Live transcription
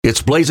It's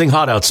blazing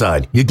hot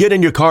outside. You get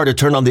in your car to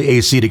turn on the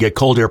AC to get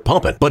cold air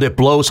pumping, but it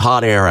blows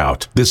hot air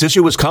out. This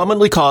issue is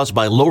commonly caused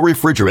by low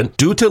refrigerant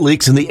due to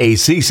leaks in the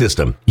AC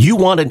system. You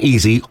want an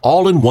easy,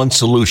 all-in-one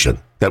solution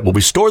that will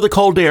restore the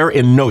cold air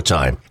in no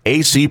time.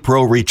 AC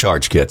Pro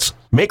Recharge Kits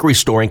make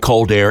restoring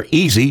cold air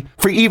easy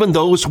for even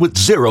those with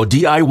zero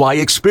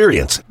DIY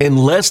experience in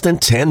less than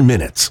 10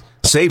 minutes.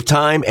 Save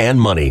time and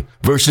money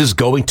versus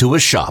going to a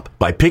shop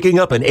by picking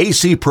up an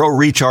AC Pro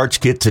Recharge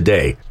Kit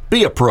today.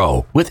 Be a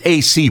pro with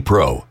AC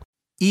Pro.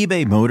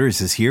 eBay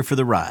Motors is here for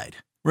the ride.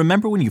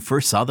 Remember when you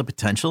first saw the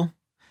potential?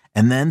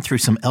 And then through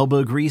some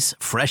elbow grease,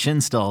 fresh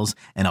installs,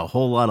 and a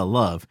whole lot of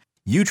love,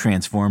 you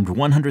transformed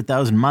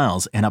 100,000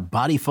 miles and a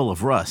body full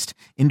of rust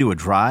into a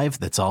drive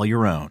that's all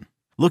your own.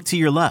 Look to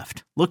your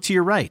left. Look to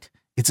your right.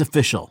 It's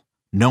official.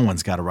 No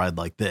one's got a ride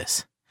like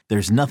this.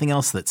 There's nothing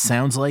else that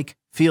sounds like,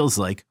 feels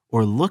like,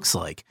 or looks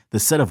like the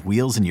set of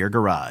wheels in your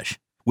garage.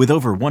 With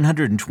over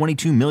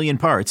 122 million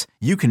parts,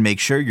 you can make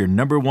sure your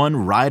number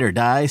one ride or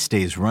die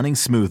stays running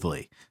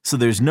smoothly. So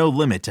there's no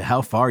limit to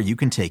how far you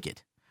can take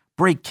it.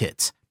 Brake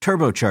kits,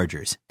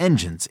 turbochargers,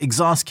 engines,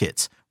 exhaust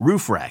kits,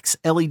 roof racks,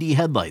 LED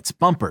headlights,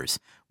 bumpers,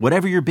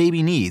 whatever your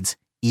baby needs,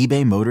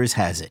 eBay Motors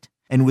has it.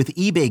 And with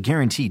eBay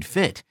Guaranteed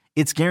Fit,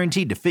 it's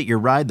guaranteed to fit your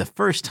ride the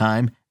first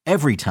time,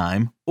 every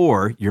time,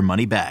 or your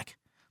money back.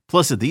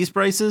 Plus at these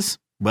prices,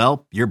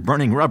 well, you're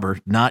burning rubber,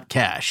 not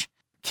cash.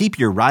 Keep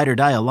your ride or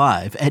die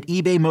alive at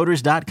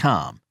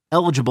ebaymotors.com.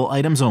 Eligible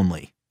items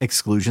only.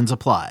 Exclusions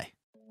apply.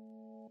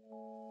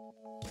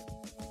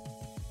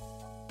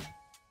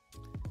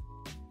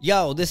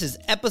 Yo, this is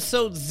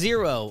episode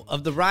 0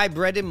 of the Rye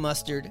Bread and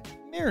Mustard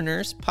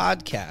Mariners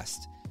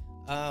podcast.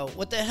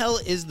 What the hell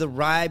is the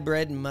Rye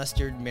Bread and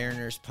Mustard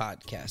Mariners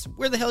podcast?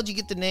 Where the hell did you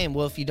get the name?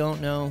 Well, if you don't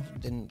know,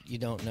 then you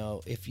don't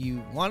know. If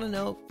you want to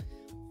know,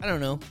 I don't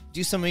know,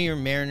 do some of your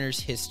Mariners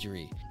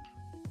history.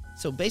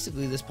 So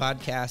basically this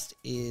podcast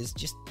is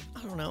just,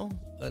 I don't know,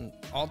 an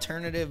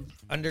alternative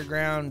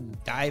underground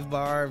dive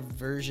bar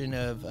version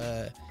of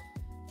a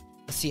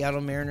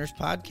Seattle Mariners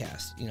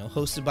podcast, you know,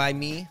 hosted by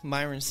me,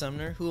 Myron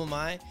Sumner. Who am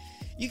I?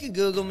 You can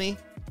Google me,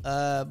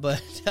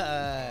 but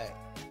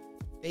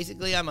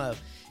basically I'm a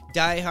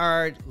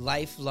diehard,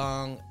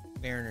 lifelong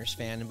Mariners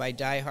fan. And by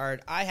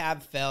diehard, I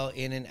have fell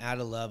in and out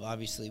of love,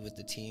 obviously, with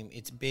the team.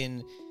 It's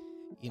been,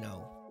 you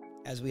know,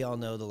 as we all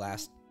know, the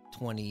last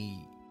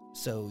 20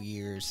 so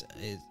years,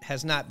 it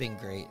has not been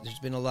great. There's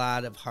been a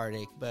lot of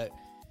heartache, but,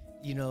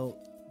 you know,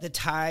 the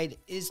tide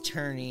is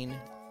turning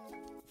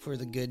for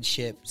the good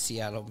ship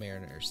Seattle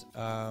Mariners.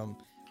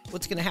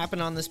 What's going to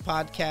happen on this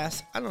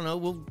podcast? I don't know.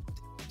 We'll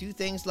do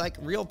things like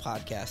real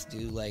podcasts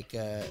do, like,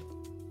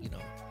 you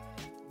know,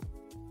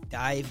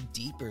 dive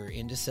deeper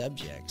into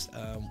subjects.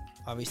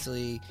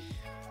 Obviously,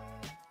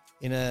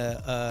 in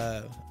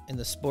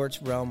the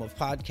sports realm of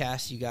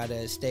podcasts, you got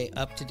to stay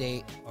up to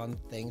date on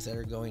things that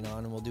are going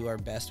on, and we'll do our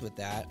best with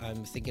that.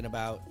 I'm thinking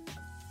about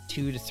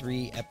 2 to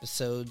 3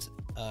 episodes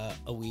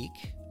a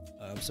week.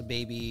 So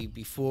maybe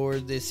before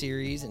the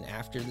series and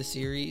after the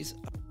series.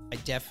 I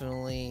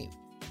definitely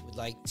would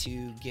like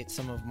to get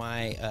some of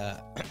my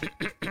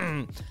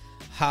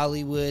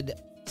Hollywood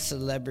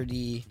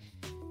celebrity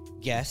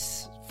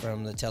guests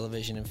from the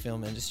television and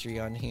film industry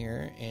on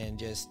here and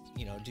just,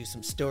 you know, do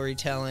some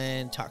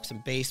storytelling, talk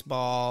some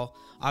baseball,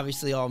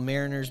 obviously all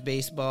Mariners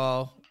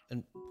baseball,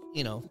 and,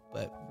 you know,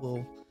 but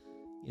we'll,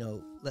 you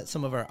know, let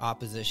some of our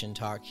opposition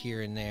talk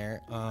here and there.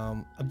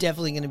 I'm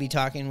definitely going to be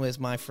talking with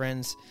my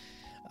friends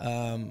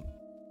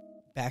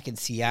back in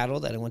Seattle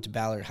that I went to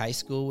Ballard High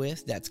School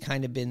with. That's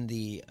kind of been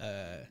the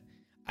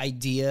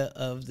idea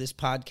of this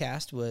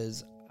podcast.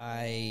 Was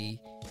I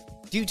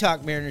do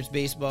talk Mariners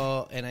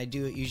baseball, and I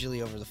do it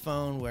usually over the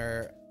phone,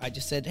 where I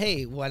just said,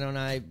 hey, why don't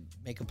I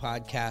make a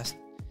podcast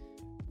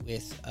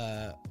with,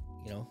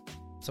 you know,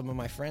 some of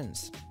my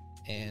friends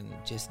and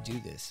just do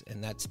this.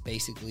 And that's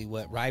basically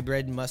what Rye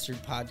Bread and Mustard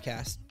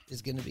podcast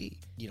is going to be.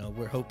 You know,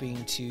 we're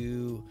hoping to,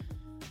 you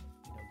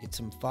know, get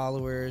some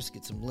followers,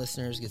 get some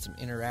listeners, get some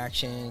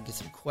interaction, get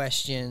some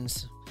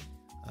questions.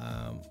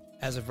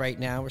 As of right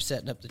now, we're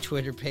setting up the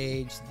Twitter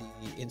page,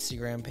 the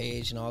Instagram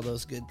page, and all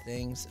those good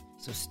things.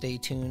 So stay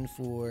tuned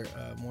for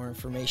more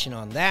information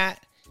on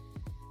that.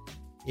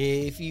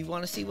 If you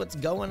want to see what's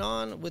going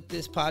on with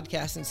this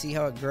podcast and see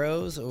how it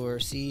grows,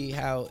 or see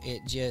how it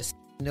just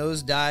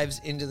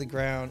nosedives into the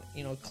ground,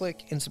 you know,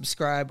 click and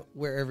subscribe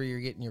wherever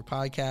you're getting your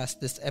podcast.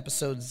 This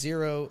episode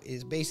 0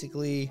 is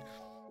basically,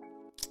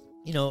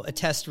 you know, a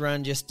test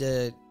run just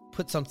to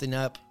put something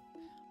up.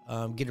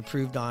 Get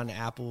approved on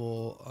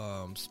Apple,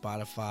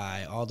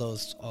 Spotify, all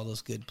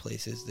those good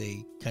places.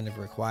 They kind of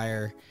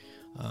require,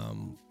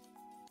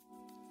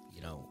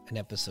 you know, an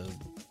episode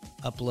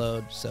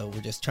upload. So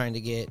we're just trying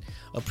to get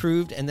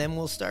approved, and then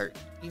we'll start,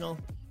 you know,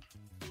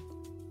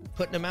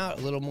 putting them out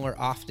a little more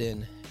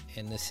often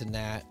and this and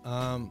that.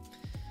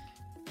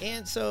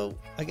 And so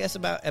I guess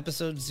about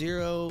episode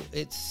 0,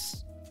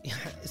 it's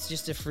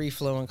just a free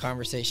flowing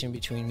conversation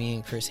between me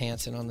and Chris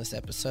Hansen on this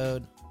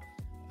episode.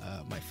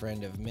 my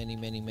friend of many,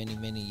 many, many,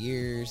 many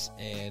years,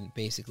 and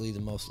basically the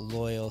most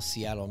loyal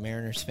Seattle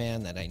Mariners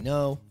fan that I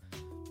know.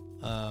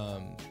 I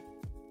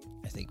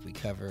think we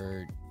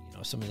covered,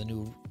 some of the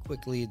new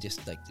quickly,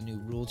 just like the new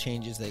rule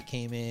changes that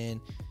came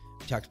in.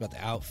 We talked about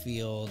the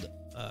outfield,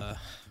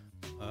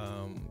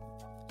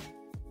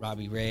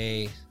 Robbie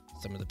Ray,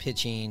 some of the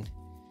pitching.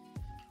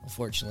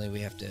 Unfortunately,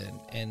 we have to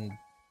end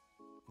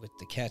with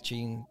the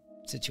catching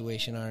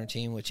situation on our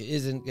team, which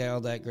isn't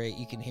all that great.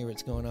 You can hear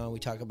what's going on. We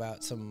talk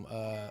about some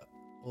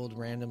old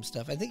random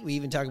stuff. I think we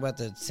even talk about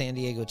the San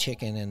Diego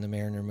Chicken and the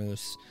Mariner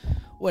Moose.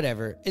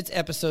 Whatever. It's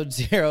episode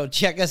 0.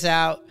 Check us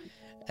out,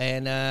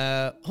 and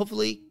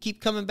hopefully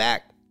keep coming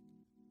back.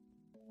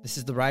 This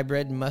is the Rye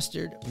Bread and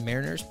Mustard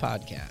Mariners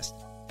Podcast,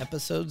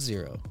 episode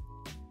 0.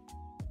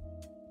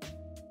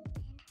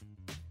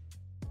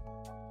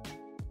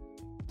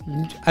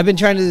 I've been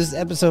trying to do this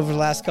episode for the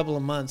last couple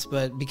of months,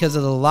 but because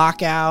of the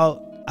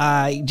lockout,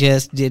 I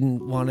just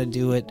didn't want to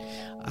do it.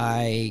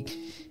 I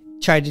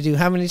tried to do,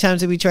 how many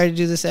times did we try to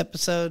do this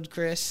episode,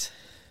 Chris?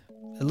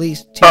 At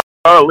least 2.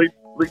 At least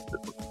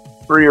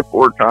 3 or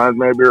 4 times,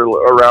 maybe, or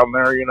around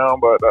there,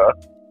 but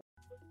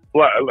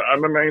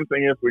the main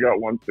thing is we got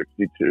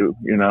 162,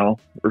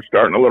 we're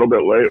starting a little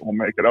bit late. We'll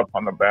make it up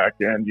on the back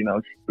end,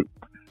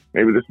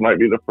 maybe this might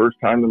be the first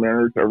time the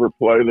Mariners ever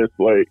play this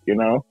late,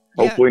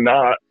 hopefully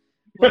not.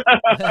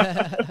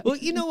 Well,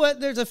 you know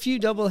what? There's a few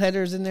double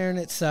headers in there, and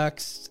it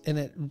sucks, and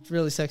it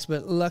really sucks.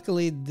 But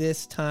luckily,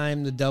 this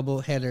time the double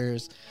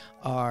headers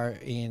are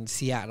in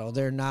Seattle.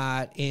 They're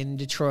not in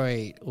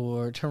Detroit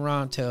or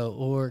Toronto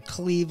or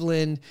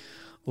Cleveland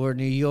or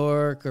New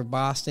York or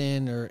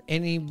Boston or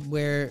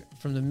anywhere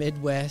from the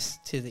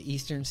Midwest to the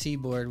Eastern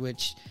Seaboard,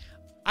 which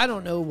I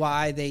don't know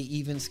why they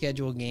even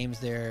schedule games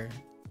there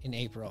in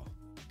April,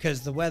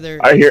 because the weather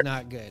is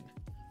not good.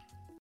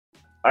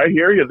 I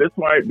hear you. This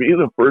might be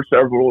the first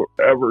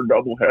ever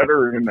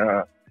doubleheader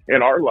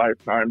in our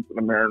lifetime for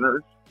the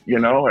Mariners,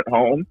 at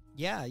home.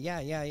 Yeah.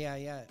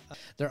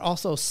 They're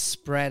also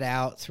spread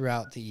out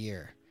throughout the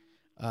year.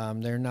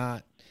 They're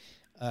not.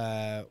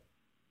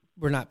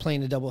 We're not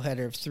playing a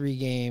doubleheader of 3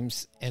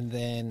 games and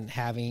then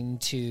having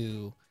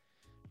to,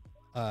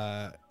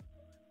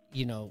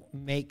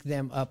 make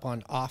them up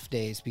on off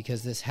days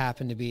because this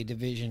happened to be a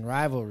division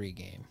rivalry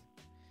game.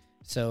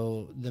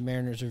 So the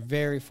Mariners are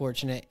very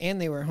fortunate, and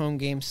they were home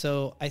games.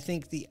 So I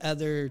think the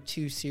other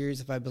 2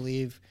 series, if I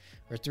believe,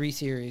 or 3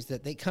 series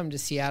that they come to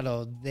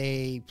Seattle,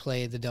 they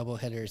play the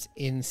doubleheaders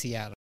in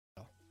Seattle.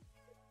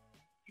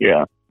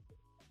 Yeah.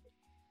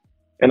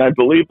 And I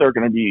believe they're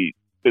going to be,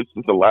 this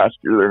is the last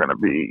year, they're going to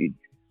be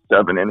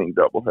 7-inning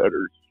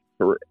doubleheaders.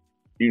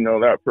 You know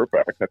that for a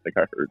fact? I think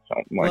I heard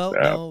something like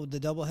that. Well, no,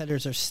 the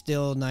doubleheaders are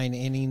still 9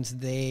 innings.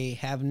 They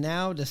have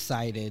now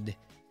decided,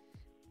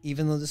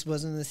 even though this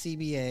wasn't the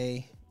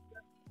CBA,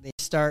 they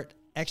start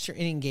extra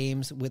inning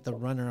games with a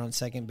runner on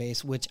second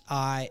base, which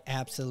I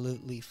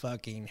absolutely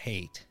fucking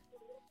hate.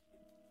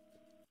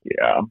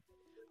 Yeah.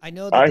 I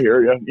know. I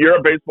hear you. You're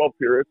a baseball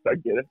purist. I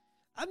get it.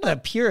 I'm not a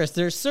purist.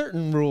 There's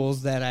certain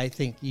rules that I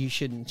think you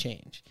shouldn't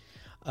change.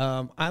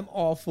 I'm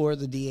all for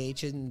the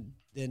DH in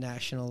the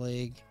National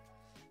League.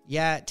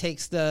 Yeah, it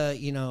takes the,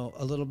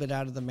 a little bit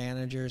out of the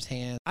manager's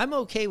hand. I'm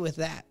okay with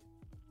that.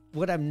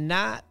 What I'm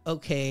not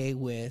okay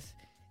with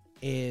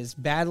is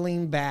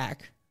battling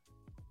back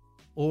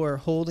or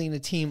holding a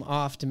team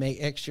off to make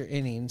extra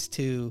innings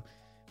to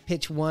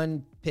pitch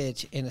one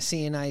pitch in a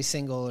CNI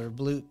single or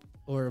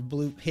a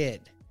bloop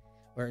hit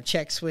or a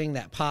check swing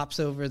that pops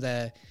over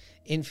the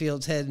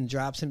infield's head and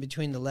drops in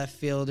between the left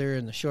fielder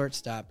and the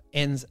shortstop,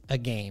 ends a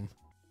game.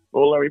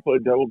 Well, let me play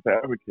devil's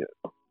advocate.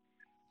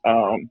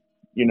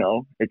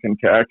 It can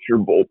tax your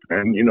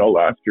bullpen.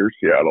 Last year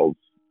Seattle's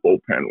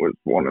bullpen was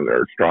one of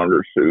their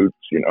stronger suits.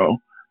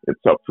 It's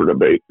up for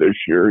debate this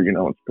year.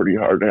 It's pretty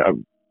hard to have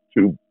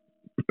 2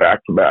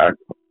 back-to-back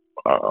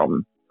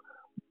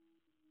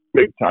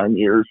big-time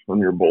years from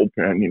your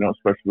bullpen,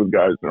 especially with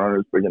guys that aren't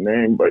as big a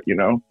name. But,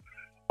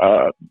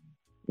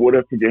 what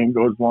if the game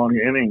goes long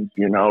innings?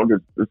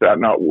 Does that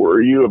not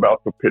worry you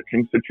about the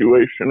pitching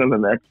situation? And the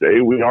next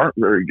day, we aren't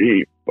very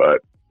deep.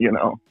 But,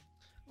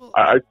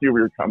 I see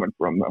where you're coming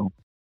from, though.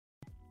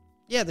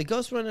 Yeah, the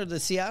Ghost Runner of the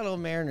Seattle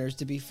Mariners,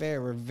 to be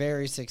fair, were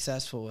very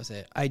successful with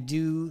it. I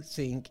do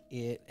think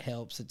it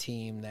helps a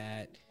team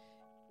that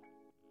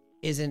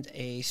isn't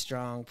a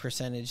strong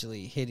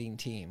percentagely hitting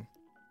team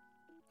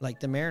like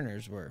the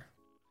Mariners were.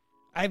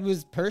 I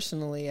was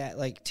personally at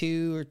like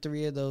 2 or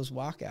 3 of those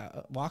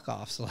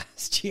walk-offs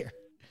last year.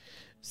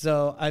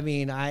 So, I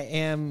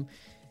am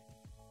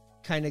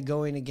kind of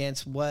going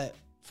against what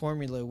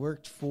formula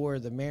worked for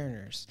the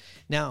Mariners.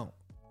 Now,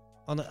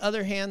 on the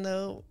other hand,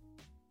 though,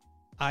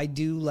 I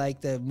do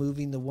like the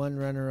moving the one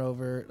runner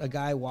over, a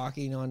guy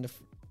walking on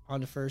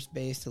the first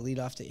base to lead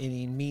off the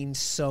inning means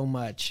so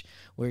much,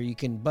 where you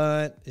can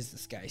bunt. Is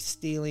this guy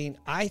stealing?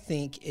 I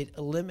think it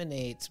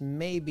eliminates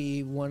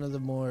maybe one of the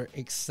more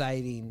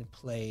exciting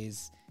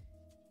plays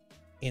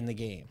in the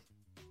game.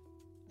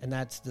 And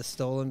that's the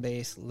stolen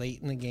base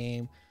late in the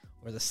game,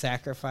 or the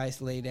sacrifice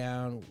lay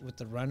down with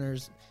the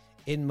runners.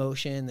 in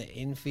motion, the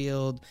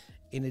infield,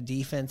 in a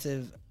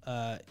defensive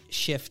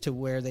shift to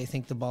where they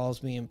think the ball is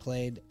being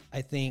played.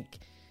 I think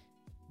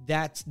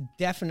that's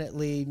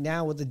definitely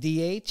now with the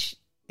DH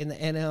in the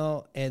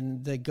NL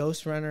and the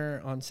ghost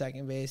runner on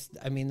second base.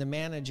 I mean, the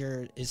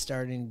manager is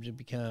starting to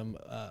become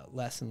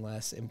less and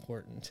less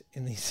important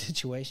in these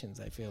situations,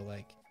 I feel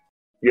like.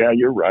 Yeah,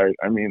 you're right.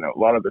 I mean, a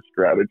lot of the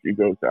strategy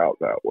goes out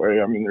that way.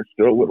 I mean, there's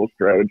still a little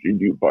strategy.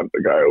 Do you bunt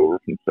the guy over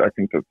from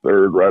second to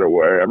third right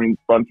away? I mean,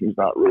 bunting's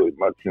not really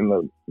much in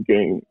the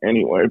game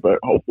anyway, but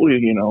hopefully,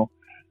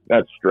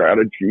 that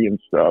strategy and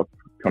stuff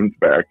comes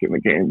back in the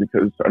game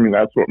because, I mean,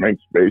 that's what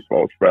makes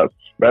baseball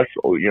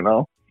special,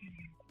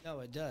 No,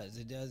 it does.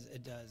 It does.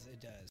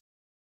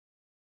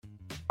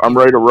 I'm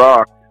ready to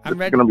rock. It's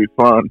going to be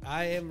fun.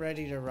 I am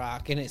ready to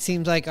rock. And it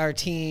seems like our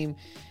team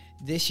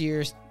this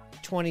year's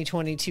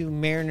 2022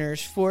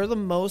 Mariners, for the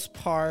most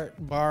part,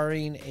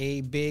 barring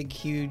a big,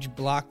 huge,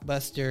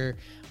 blockbuster,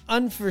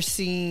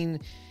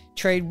 unforeseen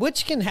trade,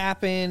 which can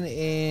happen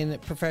in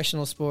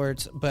professional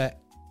sports, but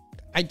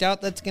I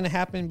doubt that's going to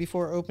happen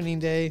before opening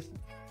day.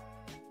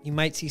 You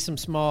might see some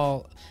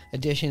small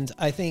additions.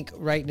 I think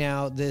right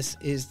now this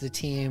is the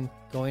team,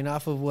 going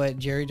off of what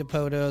Jerry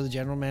DiPoto, the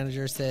general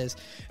manager, says,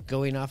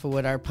 going off of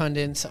what our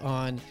pundits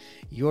on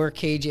your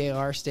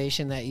KJR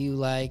station that you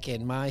like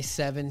and my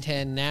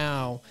 710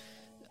 now,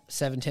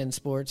 710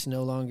 Sports,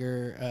 no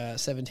longer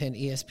 710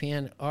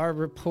 ESPN, are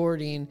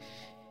reporting.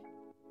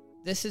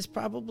 This is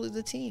probably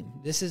the team.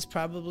 This is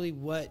probably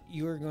what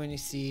you're going to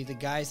see. The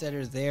guys that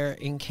are there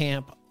in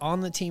camp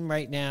on the team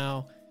right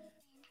now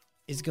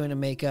is going to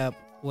make up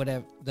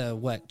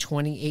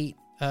 28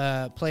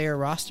 player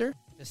roster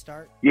to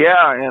start.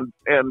 Yeah,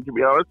 and to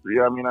be honest with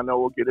you, I mean, I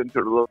know we'll get into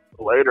it a little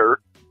later.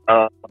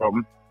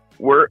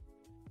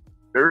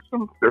 There's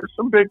some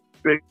big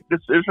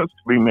decisions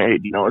to be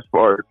made, as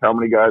far as how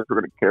many guys we're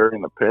going to carry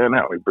in the pen,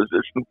 how many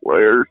position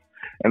players,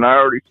 and I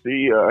already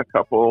see a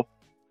couple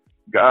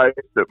guys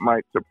that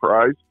might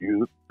surprise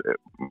you that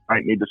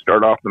might need to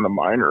start off in the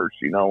minors,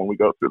 when we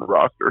go through the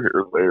roster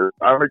here later.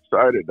 I'm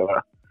excited.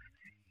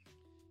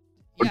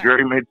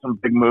 Jerry made some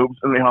big moves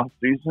in the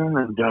offseason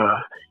and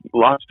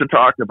lots to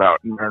talk about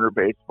in Mariner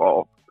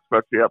baseball,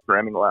 especially after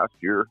ending last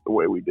year the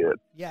way we did.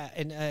 Yeah,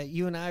 and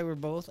you and I were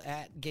both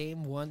at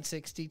game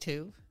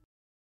 162.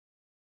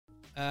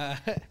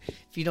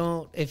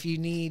 If you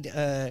need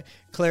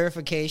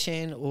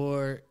clarification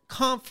or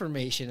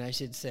confirmation, I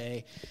should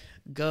say,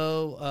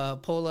 go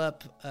pull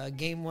up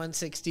game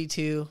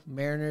 162,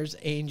 Mariners,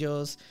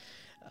 Angels,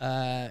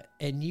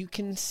 and you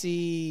can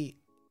see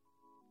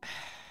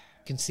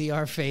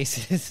our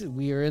faces.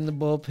 We are in the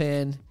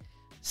bullpen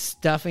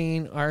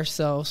stuffing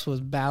ourselves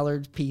with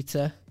Ballard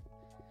pizza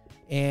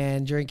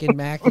and drinking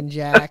Mac and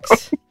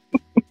Jacks.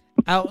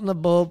 Out in the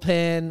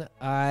bullpen,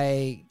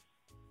 I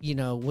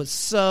was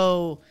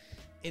so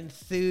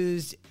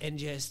enthused and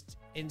just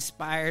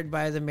inspired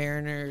by the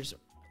Mariners,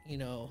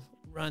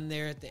 run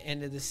there at the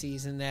end of the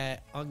season,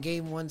 that on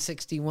game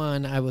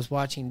 161, I was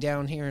watching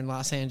down here in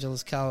Los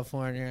Angeles,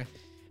 California,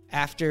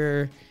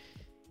 after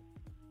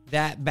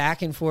that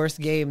back and forth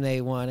game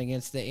they won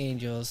against the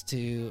Angels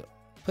to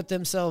put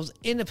themselves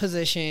in a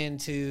position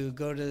to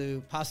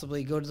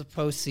possibly go to the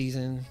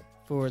postseason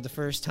for the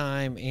first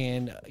time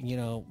in,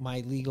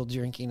 my legal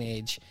drinking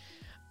age.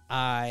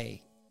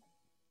 I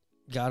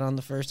got on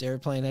the first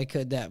airplane I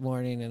could that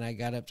morning, and I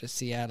got up to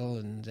Seattle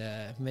and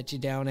met you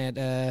down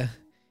at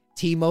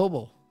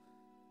T-Mobile.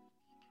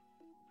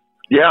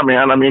 Yeah,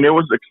 man. I mean, it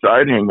was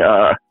exciting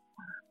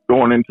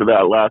going into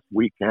that last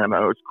weekend. It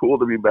was cool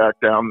to be back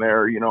down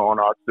there, on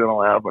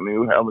Occidental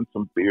Avenue, having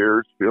some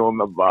beers, feeling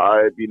the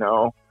vibe,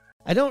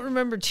 I don't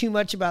remember too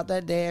much about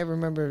that day. I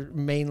remember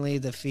mainly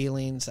the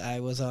feelings. I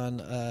was on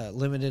a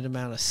limited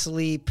amount of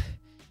sleep,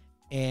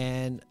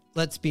 and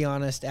let's be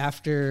honest,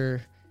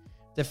 after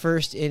the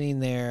first inning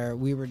there,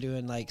 we were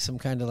doing like some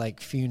kind of like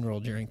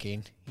funeral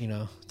drinking,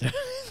 the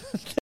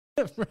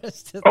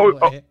rest of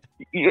the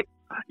way.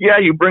 Yeah,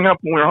 you bring up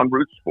when we were on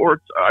Root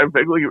Sports. I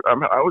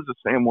was the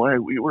same way.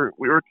 We were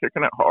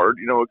kicking it hard,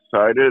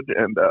 excited,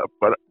 and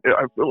but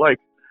I feel like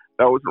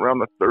that was around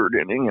the third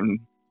inning, and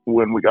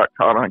when we got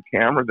caught on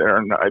camera there,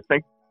 and I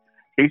think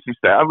Casey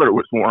Stavler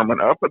was warming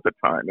up at the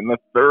time. In the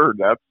third,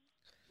 that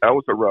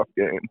was a rough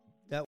game.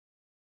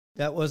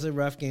 That was a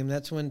rough game.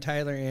 That's when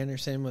Tyler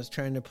Anderson was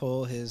trying to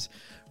pull his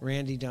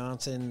Randy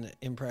Johnson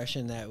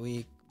impression that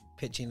week,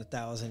 pitching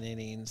 1,000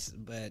 innings.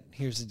 But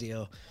here's the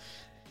deal.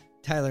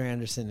 Tyler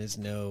Anderson is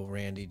no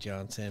Randy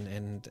Johnson,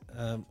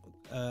 and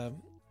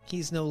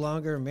he's no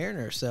longer a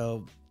Mariner,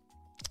 so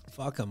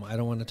fuck him. I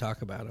don't want to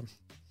talk about him.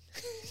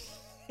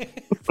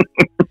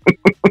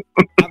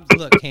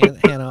 Look,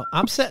 Hannah,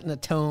 I'm setting a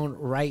tone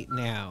right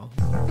now.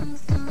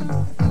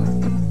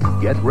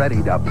 Get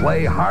ready to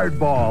play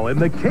hardball in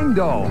the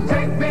Kingdome.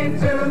 Take me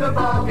to the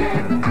ball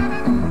game.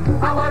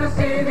 I want to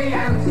see the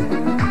Ants.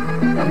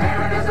 The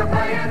Mariners are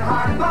playing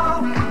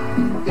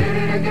hardball. Did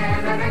it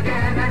again and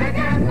again and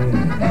again.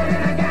 Did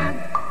it again.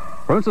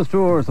 Princess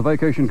Tours, the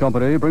vacation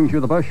company, brings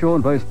you the best show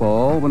in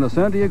baseball when the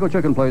San Diego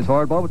Chicken plays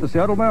hardball with the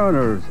Seattle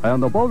Mariners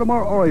and the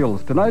Baltimore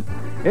Orioles tonight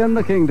in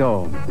the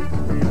Kingdome.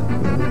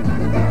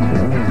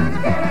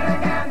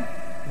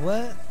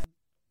 What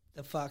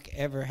the fuck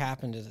ever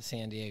happened to the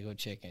San Diego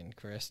Chicken,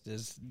 Chris?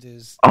 Does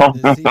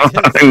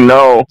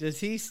No. Does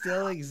he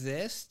still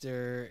exist,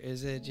 or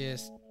is it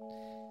just?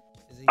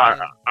 Is he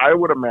I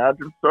would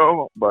imagine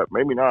so, but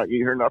maybe not.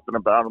 You hear nothing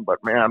about him.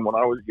 But man, when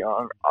I was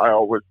young, I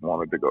always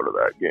wanted to go to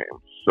that game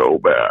so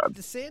bad.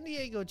 The San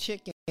Diego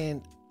Chicken,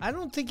 I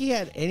don't think he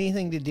had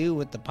anything to do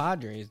with the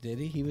Padres, did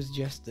he? He was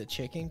just the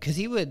chicken? Because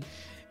it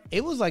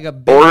was like a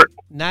big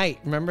night.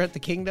 Remember at the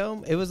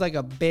Kingdome? It was like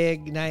a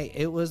big night.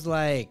 It was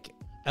like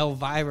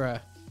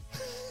Elvira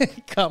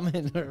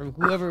coming, or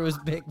whoever was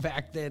big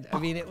back then. I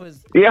mean, it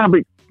was... Yeah,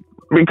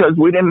 because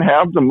we didn't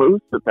have the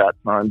Moose at that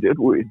time, did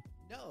we?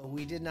 No,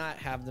 we did not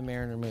have the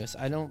Mariner Moose.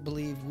 I don't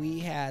believe we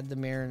had the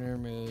Mariner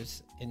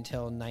Moose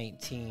until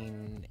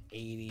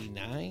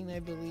 1989, I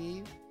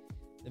believe.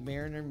 The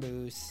Mariner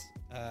Moose...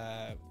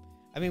 I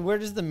mean, where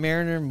does the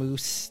Mariner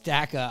Moose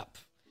stack up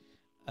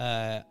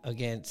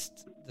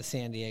against the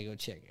San Diego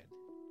Chicken?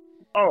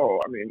 Oh,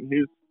 I mean,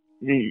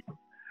 he's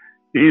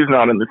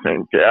not in the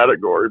same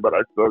category, but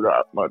I still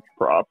got much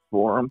props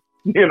for him.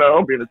 You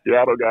know, being a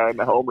Seattle guy and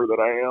the homer that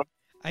I am.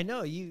 I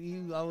know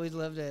you always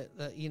loved it.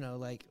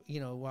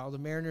 While the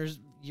Mariners,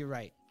 you're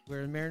right.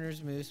 Where the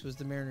Mariners Moose was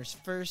the Mariners'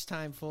 first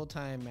time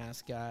full-time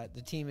mascot.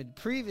 The team had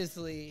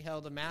previously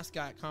held a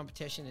mascot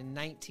competition in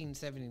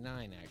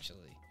 1979,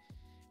 actually,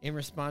 in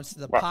response to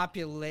the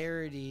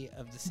popularity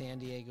of the San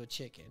Diego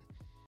Chicken.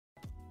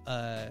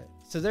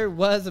 So there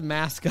was a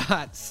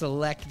mascot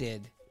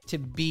selected to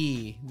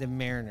be the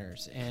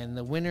Mariners, and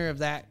the winner of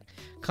that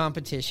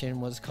competition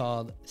was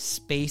called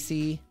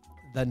Spacey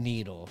the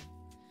Needle,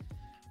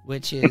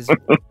 which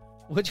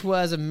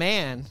was a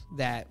man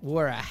that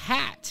wore a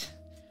hat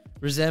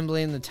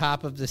resembling the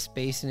top of the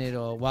Space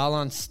Needle while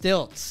on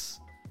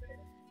stilts,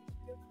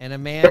 and a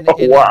man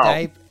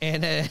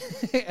in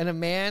a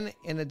man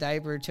in a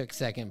diaper took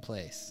second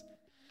place.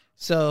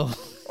 So,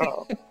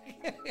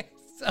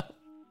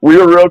 we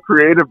were real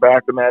creative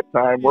back in that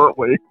time, weren't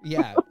we?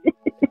 Yeah.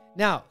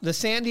 Now, the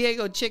San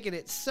Diego Chicken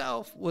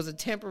itself was a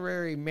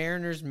temporary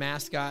Mariners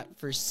mascot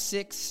for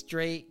 6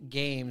 straight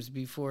games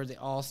before the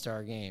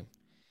All-Star game.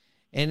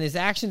 And his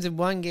actions in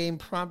one game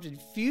prompted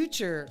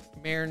future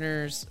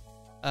Mariners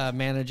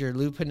manager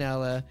Lou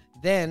Piniella,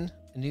 then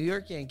a New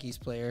York Yankees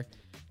player,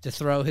 to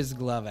throw his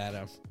glove at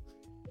him.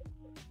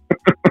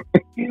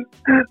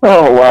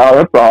 Oh, wow,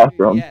 that's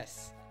awesome. Yes.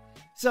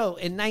 So,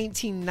 in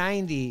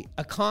 1990,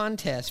 a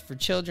contest for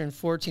children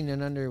 14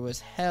 and under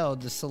was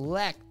held to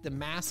select the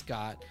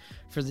mascot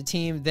for the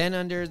team, then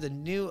under the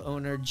new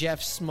owner, Jeff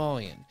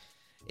Smulyan.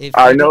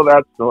 I know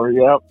that story,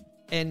 yep.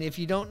 And if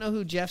you don't know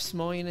who Jeff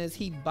Smulyan is,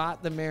 he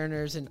bought the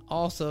Mariners and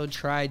also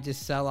tried to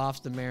sell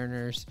off the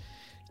Mariners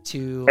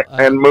to...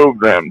 and move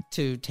them.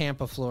 To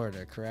Tampa,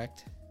 Florida,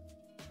 correct?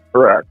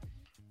 Correct.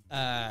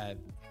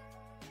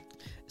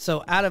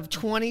 So, out of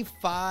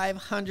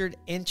 2,500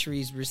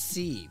 entries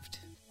received,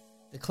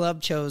 the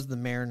club chose the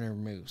Mariner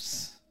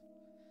Moose.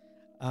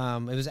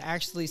 It was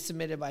actually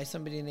submitted by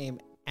somebody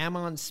named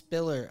Amon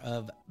Spiller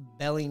of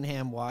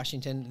Bellingham,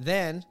 Washington,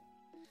 then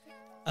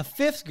a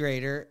 5th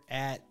grader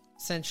at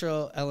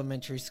Central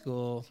Elementary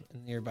School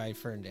in nearby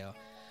Ferndale.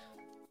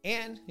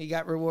 And he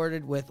got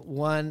rewarded with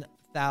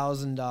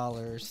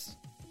 $1,000.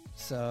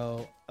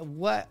 So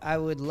what I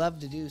would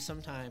love to do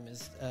sometime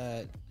is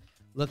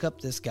look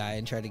up this guy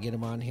and try to get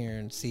him on here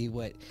and see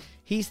what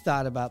he's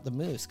thought about the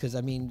Moose. Because,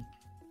 I mean,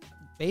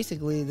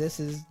 basically, this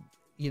is,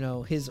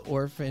 his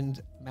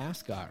orphaned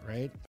mascot,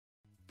 right?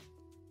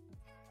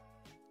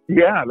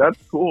 Yeah,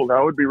 that's cool.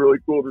 That would be really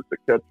cool just to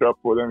catch up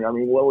with him. I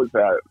mean, what was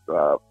that,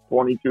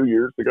 22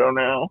 years ago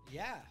now?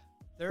 Yeah,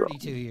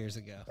 32 years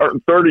ago. Or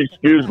 30,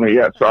 excuse me.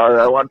 Yeah, sorry.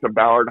 I went to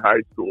Ballard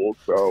High School,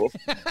 so,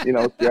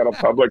 Seattle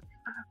Public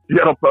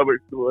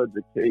School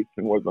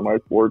education wasn't my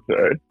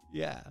forte.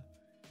 Yeah.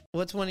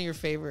 What's one of your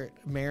favorite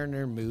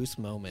Mariner Moose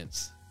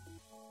moments?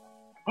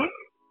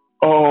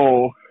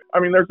 Oh, I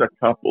mean, there's a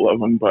couple of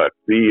them, but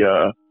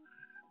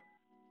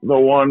the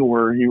one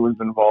where he was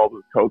involved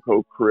with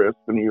Coco Crisp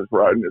and he was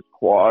riding his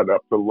quad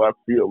up the left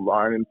field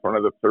line in front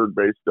of the third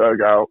base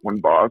dugout when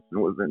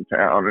Boston was in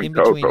town, and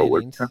Coco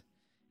was,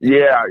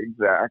 yeah,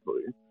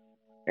 exactly.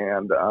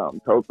 And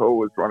Coco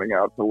was running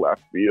out to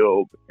left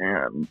field,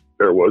 and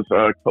there was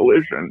a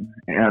collision,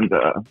 and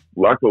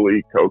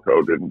luckily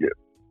Coco didn't get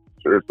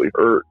seriously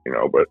hurt,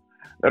 but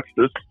that's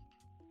just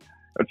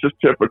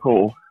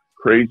typical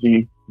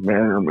crazy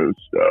Mariner Moose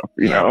stuff,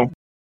 you know.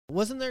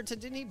 Wasn't there?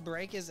 Didn't he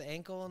break his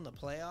ankle in the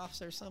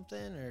playoffs or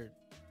something? Or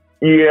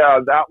yeah,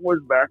 that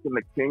was back in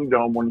the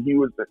Kingdome when he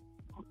was the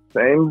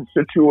same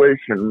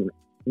situation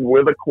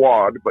with a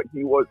quad, but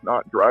he was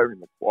not driving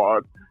the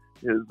quad.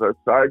 His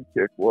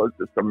sidekick was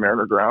just a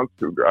Mariner ground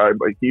crew guy,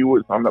 but he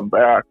was on the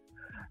back,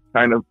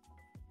 kind of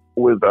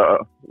with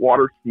a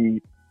water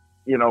ski,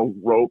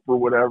 rope or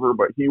whatever.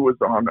 But he was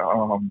on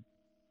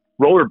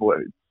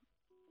rollerblades,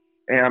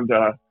 and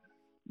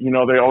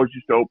they always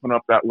used to open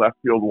up that left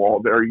field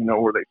wall there,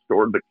 where they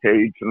stored the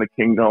cage in the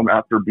Kingdom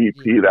after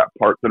BP, that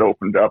part that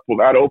opened up. Well,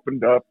 that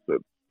opened up. The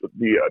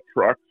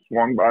truck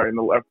swung by in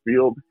the left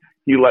field.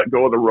 He let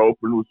go of the rope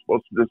and was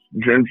supposed to just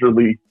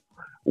gingerly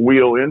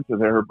wheel into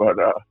there, but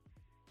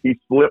he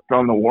slipped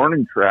on the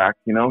warning track.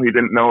 He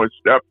didn't know his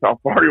steps, how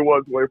far he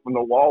was away from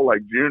the wall,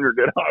 like Junior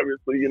did,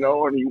 obviously,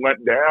 and he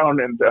went down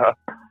and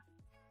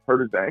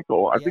hurt his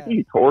ankle. I think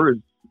he tore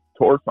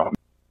something.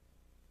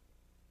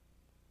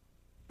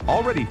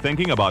 Already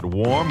thinking about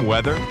warm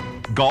weather,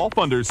 golf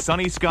under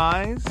sunny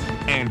skies,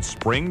 and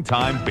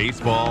springtime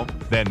baseball?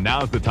 Then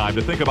now's the time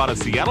to think about a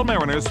Seattle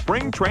Mariners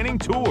spring training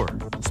tour.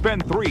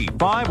 Spend 3,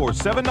 5, or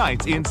 7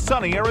 nights in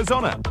sunny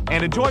Arizona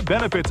and enjoy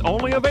benefits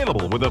only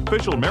available with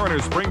official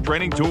Mariners spring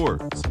training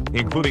tours,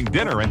 including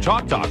dinner and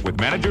chalk talk with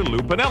manager Lou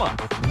Piniella.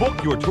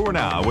 Book your tour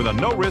now with a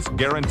no-risk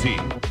guarantee.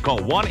 Call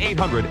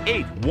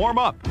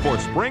 1-800-8-WARM-UP for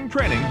spring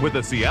training with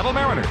the Seattle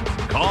Mariners.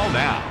 Call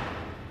now.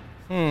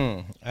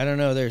 I don't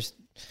know. There's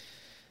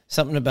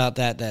something about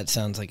that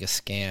sounds like a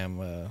scam.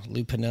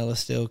 Lou Piniella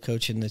still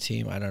coaching the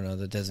team. I don't know.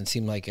 That doesn't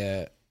seem like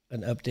an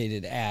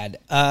updated ad.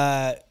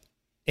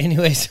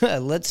 Anyways,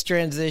 let's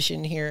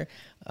transition here.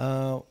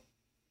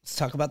 Let's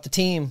talk about the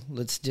team.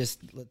 Let's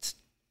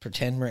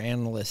pretend we're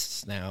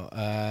analysts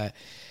now.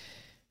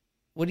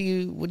 What are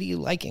you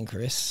liking,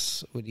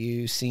 Chris? What are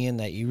you seeing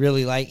that you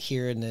really like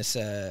here in this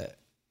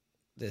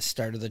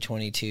start of the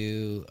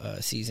 22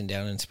 season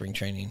down in spring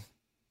training?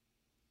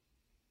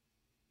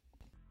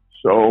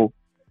 So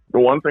the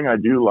one thing I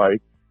do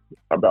like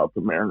about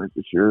the Mariners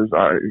this year is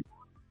our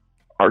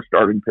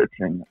starting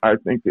pitching. I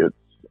think it's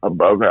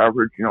above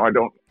average. I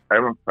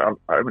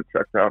haven't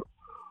checked out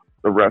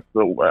the rest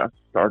of the West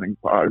starting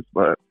fives,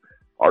 but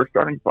our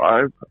starting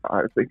five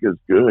I think is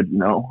good.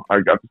 I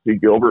got to see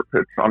Gilbert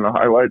pitch on the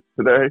highlights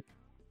today.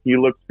 He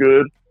looks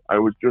good. I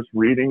was just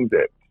reading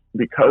that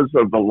because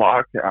of the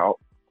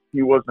lockout,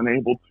 he wasn't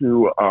able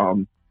to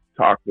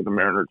talk to the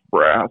Mariners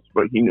brass,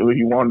 but he knew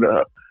he wanted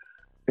to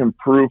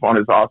improve on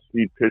his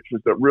off-speed pitches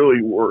that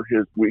really were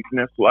his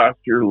weakness last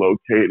year,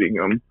 locating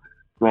them,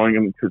 throwing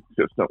them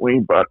consistently.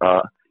 But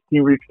he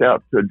reached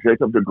out to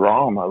Jacob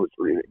deGrom, I was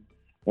reading,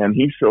 and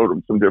he showed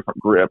him some different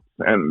grips.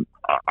 And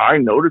I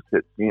noticed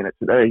it, seeing it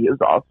today.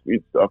 His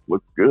off-speed stuff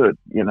looks good,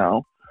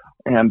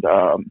 And,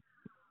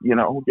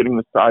 getting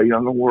the Cy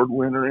Young Award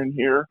winner in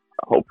here,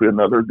 hopefully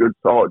another good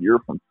solid year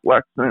from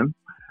Flexen.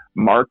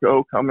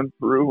 Marco coming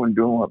through and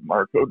doing what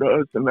Marco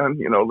does. And then,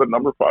 the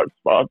number 5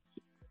 spots,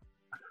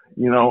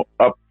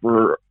 up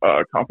for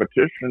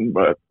competition,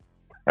 but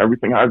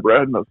everything I've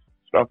read and the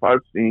stuff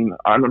I've seen,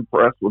 I'm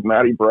impressed with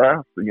Matty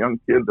Brass, the young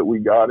kid that we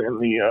got in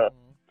the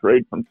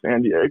trade from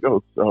San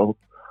Diego. So,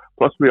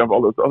 plus we have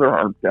all those other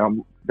arms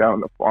down in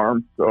the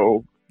farm.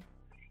 So,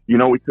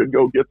 we could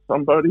go get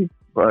somebody,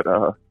 but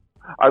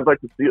I'd like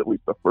to see at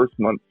least the first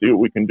month, see what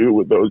we can do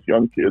with those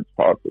young kids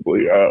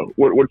possibly.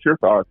 What's your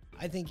thoughts?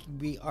 I think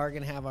we are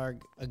going to have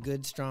a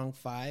good, strong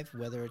 5,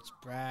 whether it's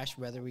Brash,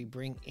 whether we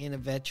bring in a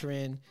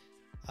veteran.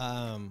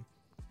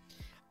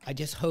 I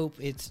just hope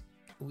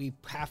we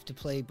have to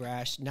play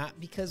Brash, not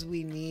because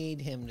we need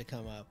him to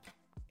come up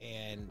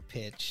and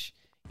pitch.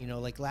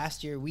 Like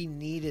last year, we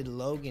needed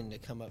Logan to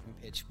come up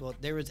and pitch. Well,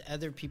 there was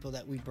other people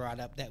that we brought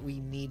up that we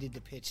needed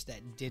to pitch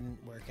that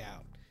didn't work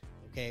out.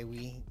 Okay,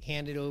 we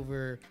handed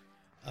over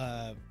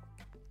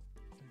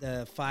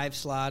the 5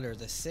 slot or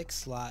the 6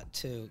 slot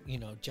to,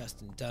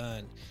 Justin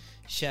Dunn,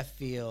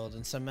 Sheffield,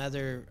 and some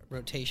other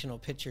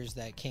rotational pitchers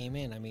that came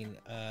in. I mean,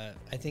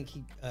 I think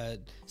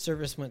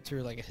Service went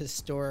through like a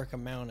historic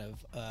amount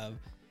of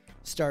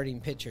starting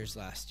pitchers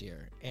last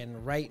year.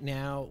 And right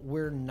now,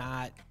 we're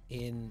not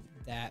in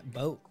that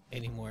boat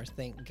anymore.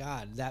 Thank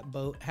God. That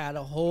boat had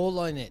a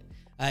hole in it,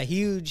 a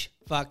huge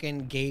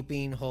fucking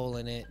gaping hole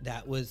in it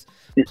that was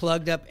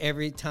plugged up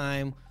every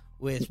time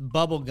with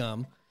bubble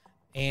gum.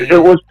 And it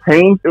was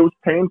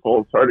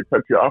painful. Sorry to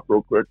cut you off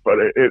real quick, but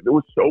it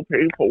was so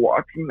painful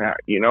watching that,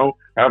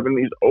 having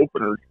these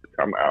openers to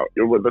come out.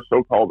 It was the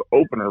so-called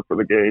opener for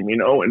the game,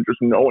 and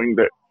just knowing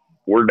that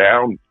we're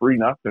down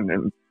 3-0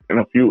 in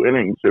a few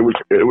innings. It was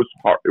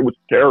hard. It was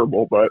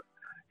terrible, but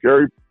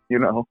Jerry,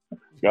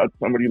 got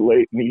somebody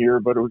late in the year,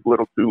 but it was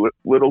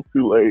little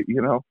too late,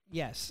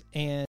 Yes,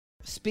 and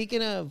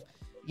speaking of,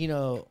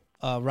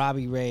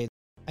 Robbie Ray,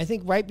 I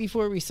think right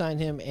before we signed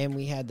him and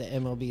we had the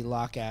MLB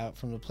lockout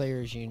from the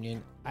Players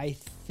Union, I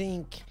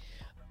think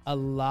a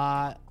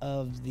lot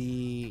of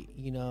the,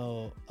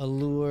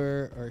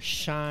 allure or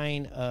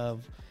shine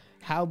of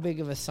how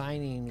big of a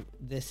signing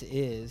this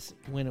is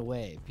went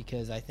away,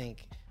 because I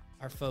think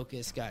our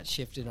focus got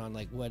shifted on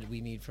like what do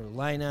we need for the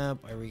lineup.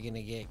 Are we going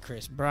to get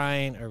Chris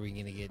Bryant? Are we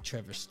going to get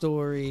Trevor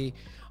Story?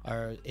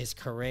 Or is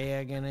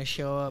Correa going to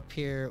show up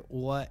here?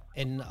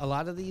 And a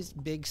lot of these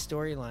big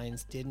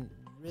storylines didn't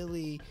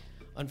really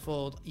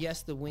unfold.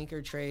 Yes, the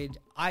Winker trade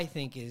I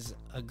think is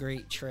a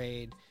great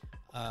trade.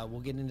 We'll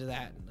get into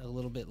that a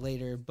little bit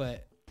later,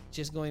 but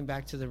just going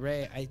back to the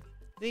Ray, I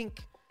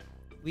think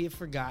we have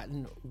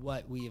forgotten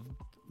what we've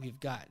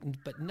gotten,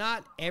 but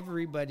not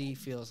everybody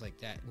feels like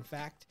that. In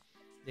fact,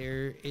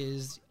 there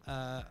is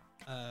a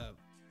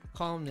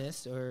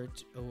columnist or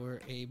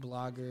a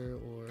blogger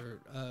or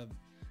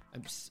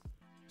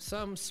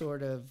some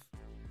sort of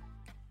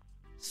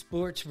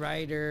sports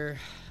writer.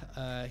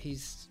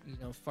 He's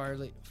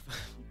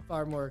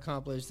far more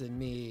accomplished than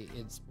me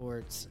in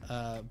sports.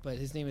 But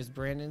his name is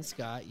Brandon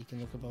Scott. You can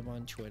look him up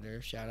on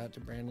Twitter. Shout out to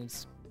Brandon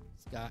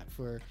Scott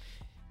for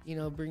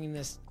bringing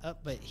this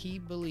up. But he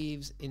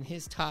believes in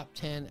his top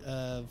 10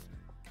 of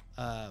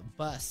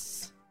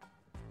busts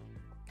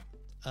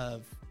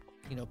of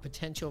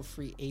potential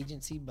free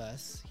agency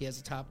busts. He has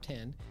a top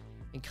 10,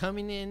 and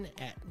coming in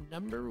at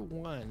number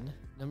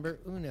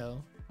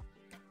uno,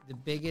 the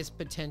biggest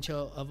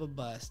potential of a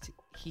bust,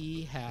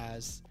 he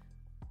has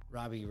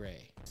Robbie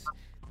Ray.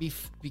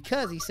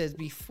 Because he says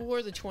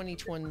before the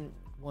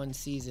 2021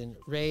 season,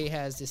 Ray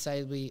has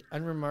decidedly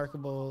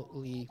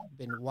unremarkably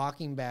been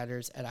walking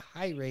batters at a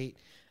high rate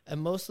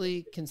and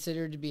mostly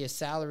considered to be a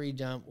salary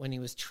dump when he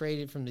was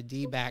traded from the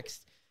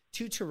D-backs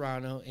to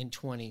Toronto in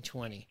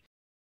 2020.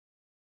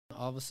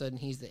 All of a sudden,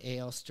 he's the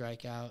AL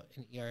strikeout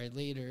and ERA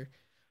leader,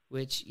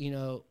 which,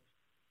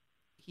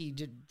 he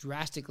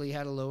drastically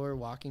had a lower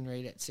walking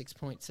rate at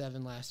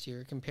 6.7 last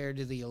year compared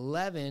to the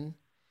 11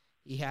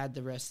 he had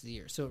the rest of the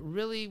year. So it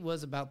really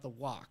was about the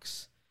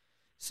walks.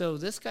 So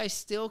this guy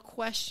still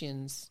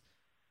questions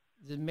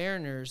the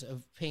Mariners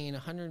of paying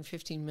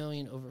 $115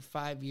 million over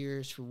 5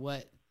 years for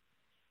what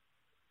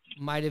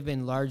might have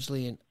been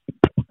largely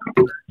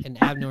an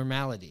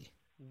abnormality.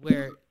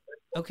 Where,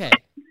 okay,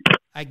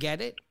 I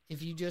get it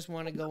if you just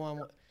want to go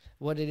on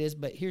what it is,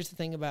 but here's the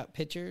thing about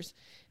pitchers,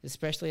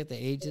 especially at the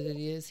age that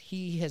he is,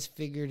 he has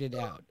figured it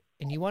out.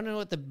 And you want to know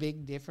what the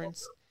big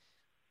difference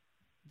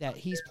that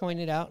he's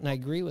pointed out, and I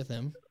agree with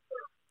him,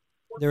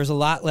 there was a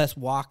lot less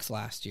walks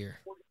last year.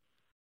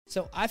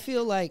 So I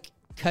feel like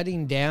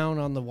cutting down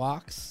on the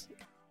walks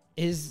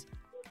is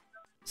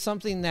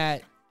something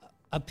that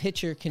a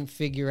pitcher can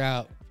figure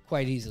out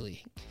quite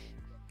easily.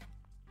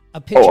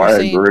 A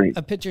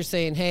pitcher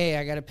saying, hey,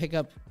 I got to pick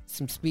up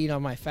some speed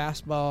on my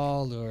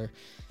fastball or,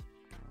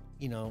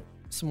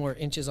 some more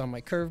inches on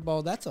my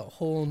curveball, that's a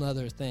whole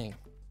nother thing.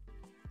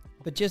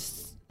 But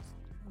just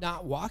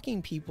not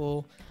walking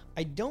people,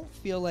 I don't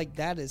feel like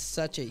that is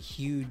such a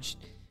huge,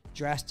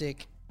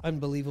 drastic,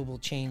 unbelievable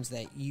change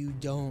that you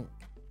don't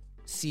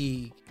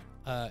see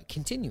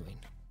continuing.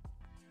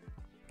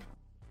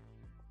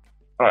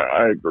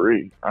 I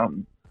agree.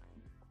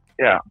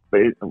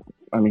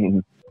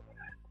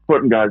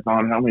 Putting guys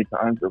on, how many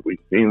times have we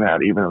seen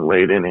that even in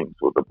late innings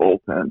with the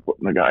bullpen,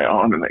 putting the guy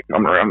on and they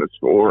come around the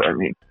score? I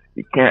mean,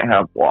 you can't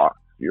have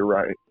walks. You're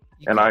right.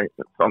 And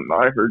something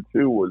I heard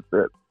too was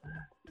that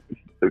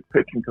the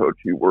pitching coach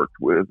he worked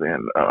with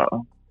in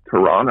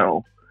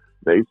Toronto,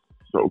 they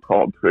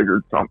so-called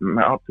figured something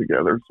out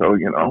together. So,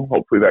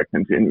 hopefully that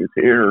continues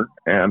here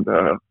and,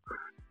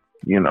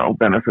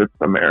 benefits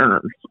the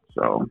Mariners.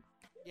 So,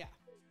 yeah.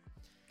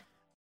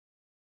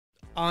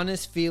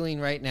 Honest feeling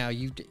right now,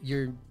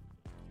 you're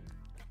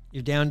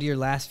down to your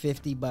last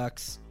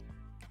 $50.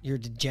 You're a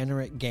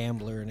degenerate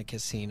gambler in a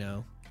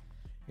casino.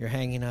 You're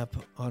hanging up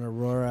on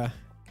Aurora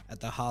at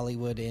the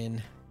Hollywood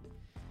Inn,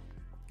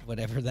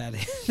 whatever that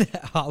is,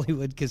 that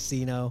Hollywood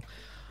casino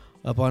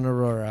up on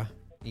Aurora.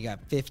 You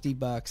got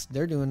 $50.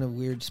 They're doing a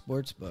weird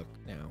sports book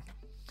now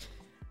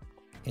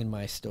in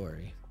my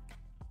story.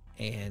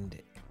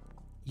 And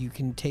you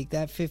can take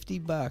that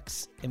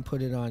 $50 and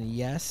put it on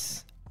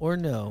yes or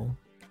no.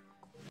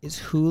 Is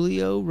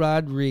Julio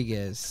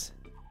Rodriguez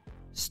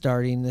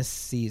starting this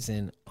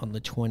season on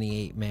the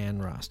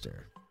 28-man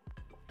roster?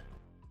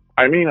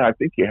 I mean, I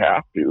think you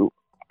have to.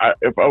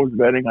 If I was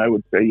betting, I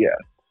would say yes.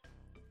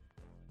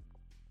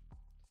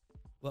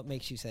 What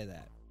makes you say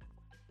that?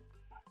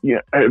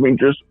 Yeah, I mean,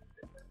 just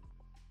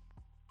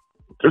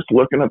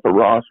looking at the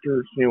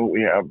roster, seeing what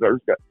we have,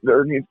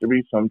 there needs to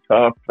be some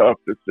tough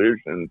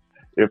decisions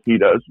if he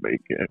does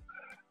make it.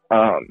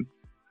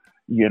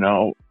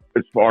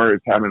 As far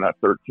as having that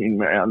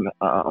 13-man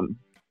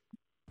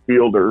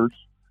fielders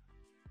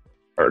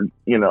or,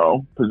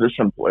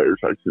 position players,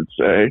 I should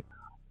say,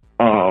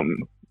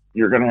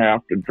 you're going to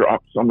have to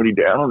drop somebody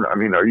down. I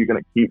mean, are you going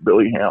to keep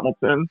Billy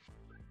Hamilton?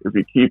 If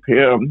you keep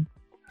him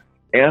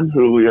and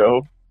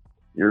Julio,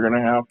 you're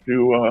going to have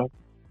to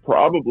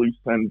probably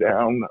send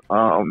down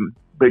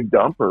Big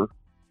Dumper,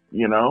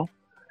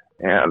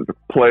 and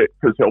play,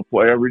 because he'll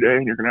play every day,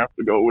 and you're going to have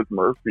to go with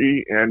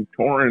Murphy and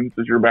Torrens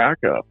as your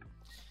backup,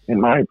 in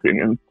my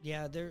opinion.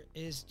 Yeah, there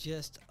is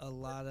just a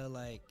lot of,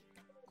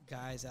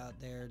 guys out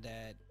there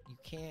that you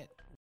can't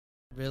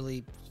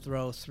really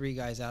throw three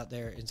guys out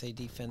there and say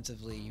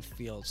defensively you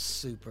feel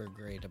super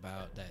great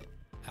about that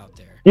out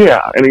there.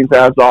 Yeah, and he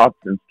has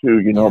options too,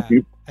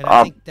 And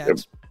I think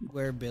that's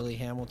where Billy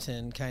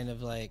Hamilton kind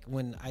of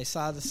when I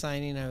saw the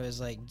signing, I was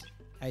like,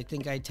 I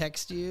think I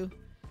texted you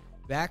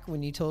back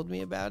when you told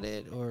me about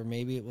it, or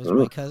maybe it was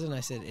my cousin. I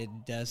said, it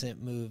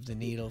doesn't move the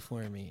needle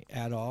for me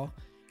at all.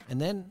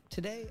 And then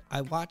today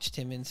I watched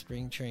him in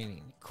spring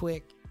training.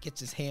 Quick, gets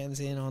his hands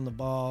in on the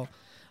ball.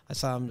 I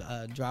saw him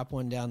drop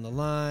one down the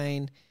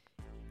line.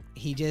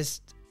 He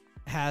just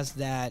has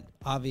that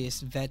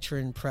obvious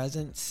veteran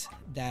presence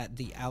that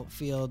the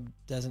outfield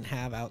doesn't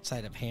have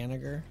outside of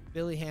Haniger.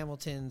 Billy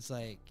Hamilton's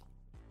like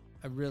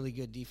a really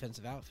good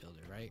defensive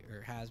outfielder, right?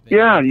 Or has been.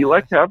 Yeah, you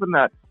like having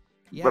that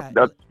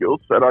skill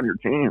set on your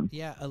team.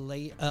 Yeah,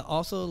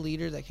 also a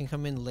leader that can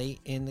come in late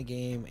in the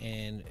game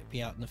and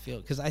be out in the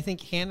field. Because I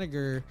think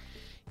Haniger,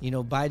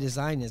 by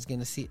design, is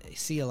going to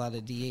see a lot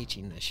of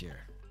DHing this year.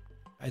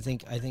 I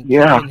think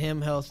keeping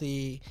him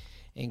healthy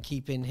and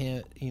keeping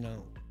him,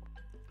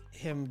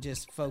 him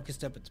just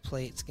focused up at the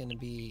plate is going to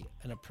be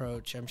an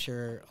approach, I'm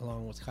sure,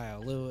 along with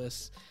Kyle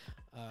Lewis.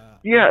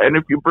 And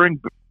if you bring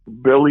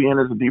Billy in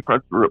as a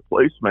defensive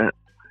replacement,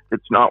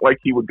 it's not like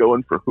he would go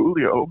in for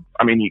Julio.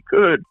 I mean, he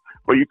could,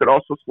 but you could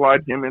also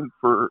slide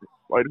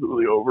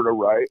Julio over to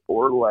right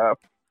or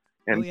left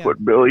and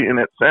put Billy in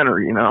at center,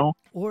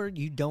 Or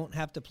you don't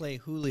have to play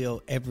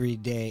Julio every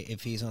day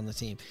if he's on the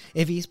team.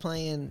 If he's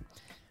playing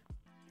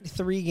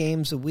 3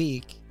 games a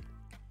week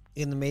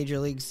in the major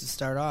leagues to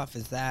start off,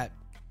 is that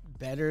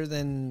better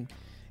than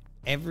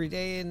every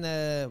day in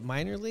the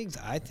minor leagues?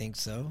 I think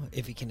so,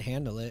 if he can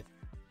handle it.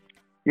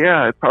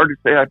 Yeah, it's hard to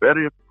say. I bet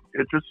it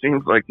just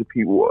seems like if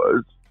he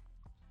was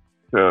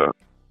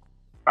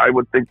I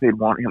would think they'd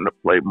want him to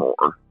play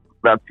more.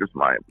 That's just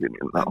my opinion,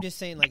 though. I'm just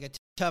saying, like a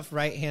tough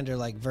right-hander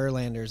like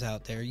Verlander's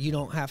out there. You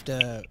don't have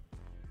to,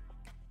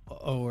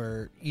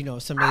 or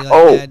somebody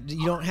like that.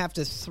 You don't have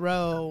to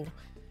throw.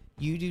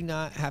 You do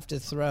not have to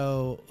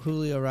throw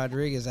Julio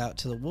Rodriguez out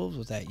to the Wolves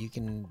with that. You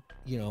can,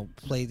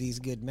 play these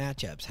good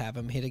matchups. Have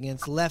him hit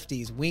against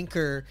lefties.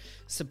 Winker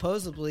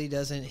supposedly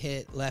doesn't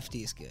hit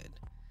lefties good.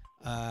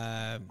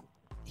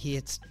 He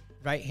hits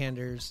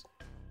right-handers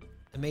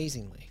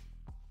amazingly.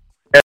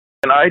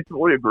 And I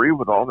totally agree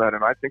with all that.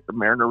 And I think the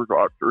Mariners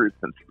roster is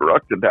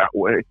constructed that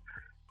way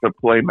to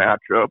play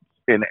matchups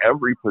in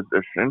every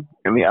position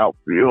in the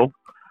outfield,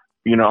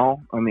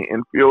 on the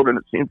infield. And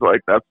it seems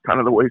like that's kind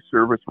of the way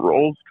Service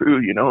rolls too.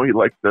 He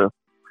likes to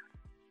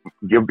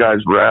give guys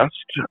rest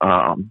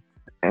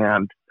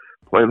and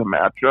play the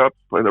matchups,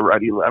 play the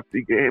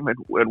righty-lefty game. And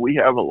we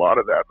have a lot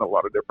of that and a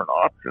lot of different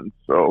options.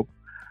 So,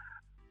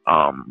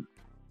 and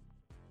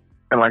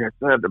like I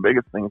said, the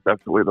biggest thing is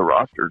that's the way the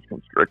roster is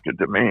constructed,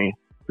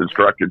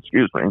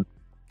 excuse me.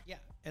 Yeah,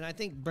 and I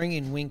think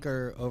bringing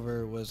Winker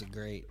over was a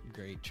great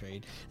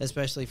trade,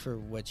 especially for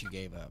what you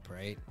gave up,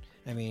 right?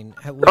 I mean,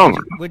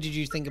 what did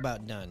you think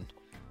about Dunn?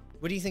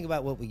 What do you think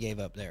about what we gave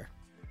up there?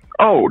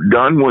 Oh,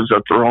 Dunn was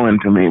a throw-in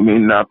to me.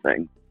 Mean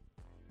nothing.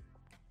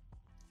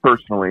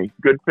 Personally,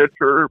 good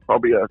pitcher,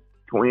 probably a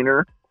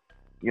tweener,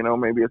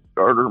 maybe a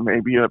starter,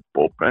 maybe a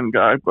bullpen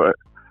guy, but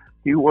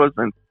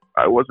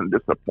I wasn't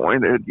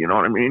disappointed, you know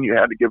what I mean? You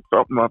had to give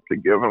something up to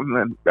give him,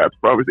 and that's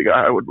probably the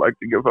guy I would like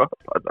to give up.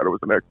 I thought it was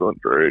an excellent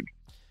trade.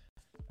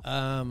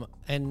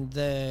 And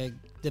the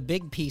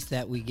big piece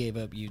that we gave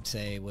up, you'd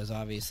say, was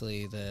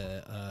obviously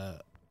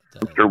the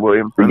Mr.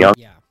 Williamson.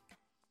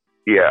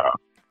 Yeah.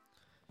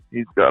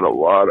 He's got a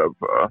lot of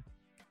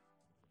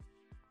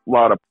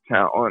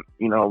talent,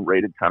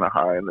 rated kind of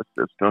high in the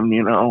system,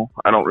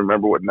 I don't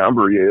remember what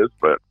number he is,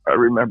 but I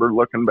remember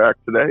looking back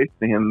today,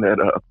 seeing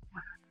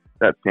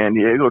that San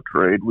Diego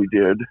trade we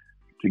did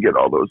to get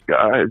all those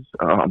guys.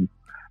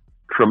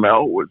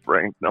 Trammell was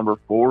ranked number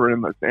 4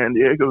 in the San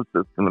Diego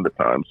system at the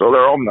time. So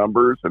they're all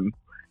numbers, and,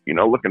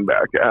 looking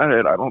back at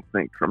it, I don't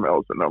think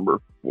Trammell's a number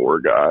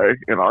 4 guy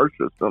in our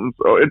system.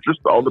 So it just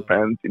all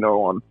depends,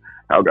 on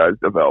how guys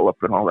develop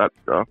and all that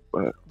stuff.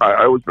 But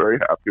I was very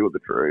happy with the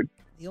trade.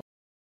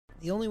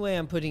 The only way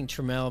I'm putting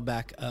Trammell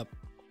back up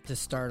to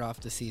start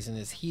off the season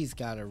is he's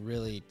got to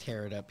really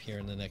tear it up here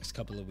in the next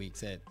couple of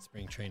weeks at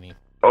spring training.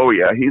 Oh,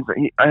 yeah, he's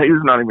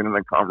not even in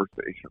the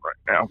conversation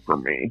right now for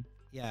me.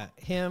 Yeah,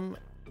 him,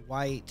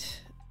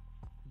 White,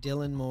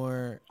 Dylan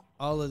Moore,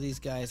 all of these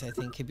guys I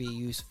think could be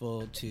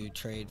useful to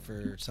trade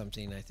for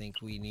something. I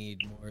think we need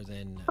more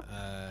than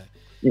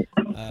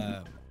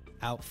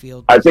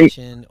outfield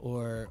position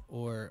or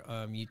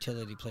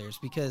utility players,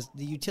 because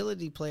the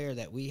utility player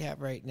that we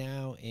have right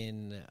now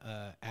in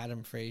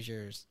Adam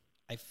Frazier's,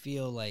 I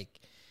feel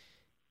like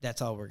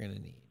that's all we're going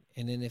to need.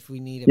 And then if we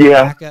need a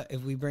backup,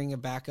 if we bring a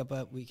backup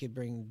up, we could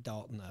bring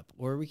Dalton up,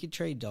 or we could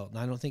trade Dalton.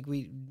 I don't think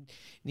we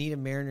need a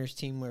Mariners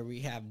team where we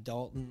have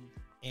Dalton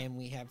and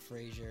we have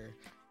Frazier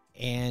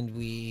and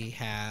we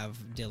have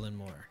Dylan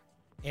Moore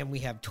and we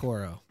have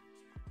Toro.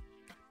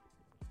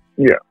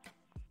 Yeah.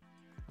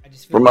 I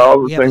just feel like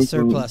we have a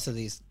surplus of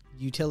these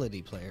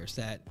utility players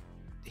that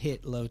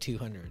hit low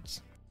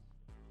 200s.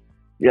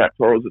 Yeah,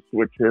 Toro's a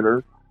switch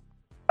hitter.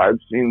 I've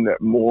seen that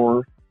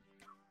more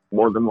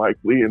than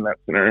likely in that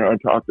scenario I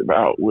talked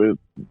about with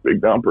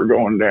Big Dumper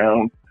going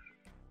down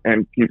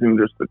and keeping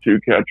just the 2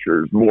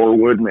 catchers. Moore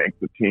would make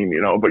the team,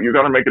 but you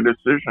got to make a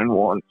decision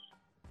once.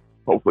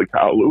 Hopefully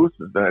Kyle Lewis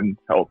is then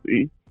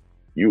healthy.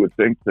 You would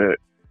think that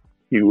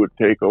he would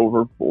take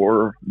over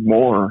for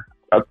Moore.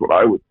 That's what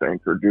I would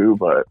think or do,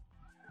 but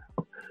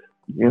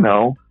even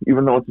though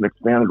it's an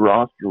expanded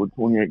roster with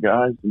 28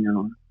 guys and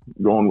you're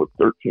going with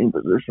 13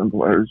 position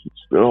players,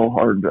 it's still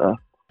hard to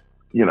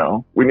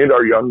we need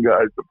our young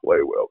guys to play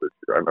well this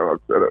year. I know I've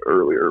said it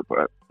earlier,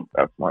 but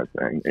that's my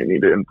thing. They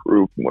need to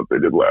improve from what they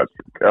did last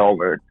year.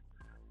 Kelnick,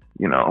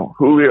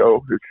 Julio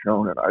has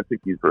shown it. I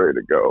think he's ready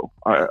to go.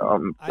 I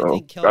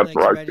think Kelnick's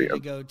ready to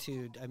go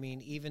too. I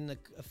mean, even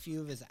a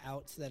few of his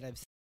outs that I've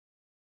seen.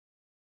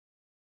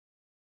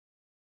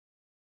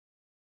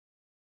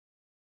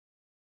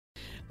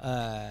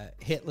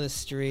 Hitless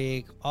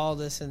streak, all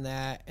this and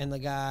that, and the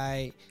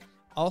guy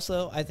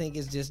also I think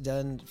is just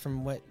done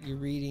from what you're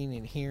reading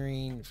and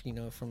hearing,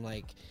 from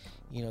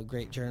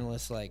great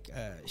journalists like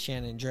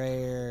Shannon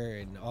Dreyer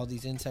and all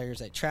these insiders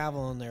that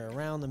travel and they're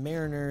around the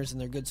Mariners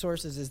and they're good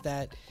sources, is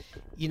that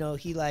he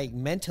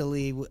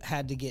mentally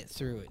had to get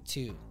through it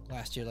too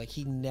last year. Like,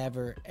 he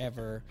never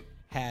ever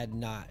had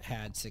not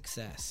had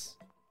success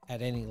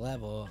at any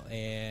level,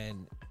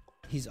 and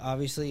he's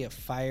obviously a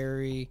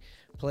fiery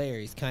player.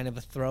 He's kind of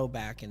a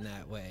throwback in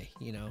that way,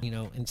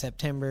 in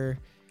September,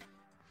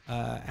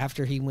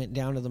 after he went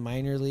down to the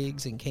minor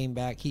leagues and came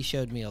back, he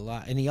showed me a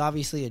lot, and he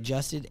obviously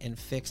adjusted and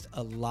fixed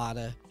a lot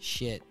of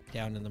shit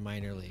down in the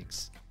minor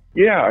leagues.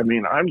 Yeah, I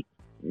mean,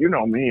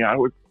 me, I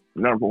was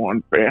number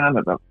one fan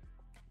of the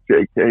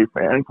JK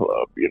fan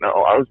club.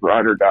 I was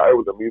ride or die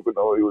with him, even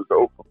though he was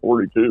 0 for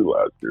 42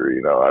 last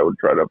year. I would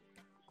try to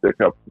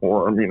stick up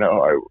for him.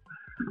 I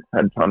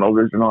had tunnel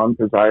vision on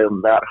because I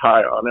am that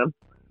high on him.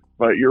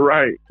 But you're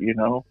right.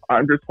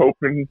 I'm just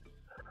hoping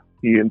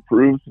he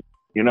improves.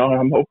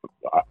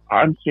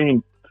 I'm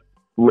seeing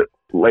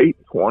late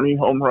 20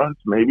 home runs,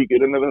 maybe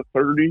get into the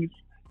 30s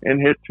and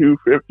hit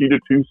 250 to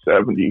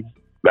 270.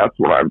 That's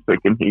what I'm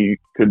thinking he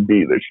could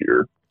be this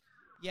year.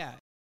 Yeah.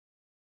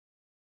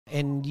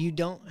 And you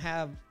don't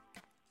have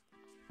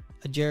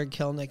a Jared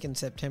Kelnick in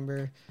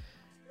September.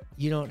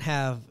 You don't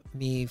have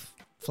me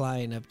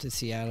flying up to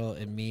Seattle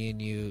and me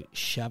and you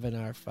shoving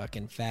our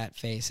fucking fat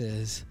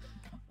faces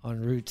on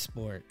Root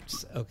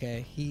Sports,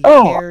 okay? He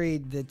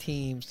carried the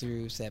team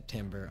through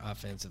September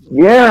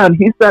offensively. Yeah, and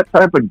he's that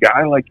type of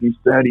guy, like you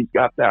said. He's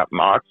got that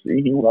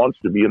moxie. He wants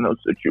to be in those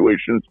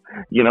situations.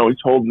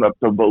 He's holding up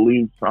the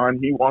believe sign.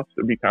 He wants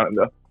to be kind of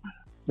the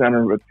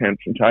center of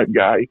attention type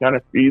guy. He kind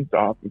of feeds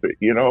off of it,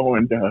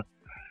 and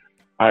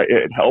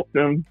it helped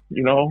him,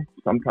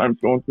 sometimes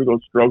going through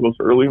those struggles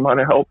early might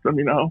have helped him,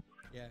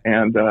 Yeah.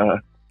 And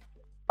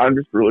I'm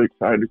just really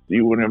excited to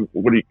see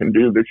what he can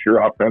do this year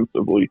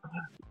offensively.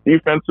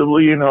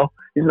 Defensively,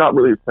 he's not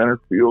really a center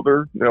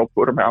fielder. They'll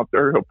put him out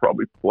there. He'll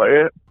probably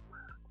play it,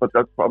 but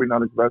that's probably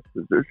not his best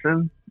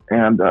position.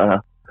 And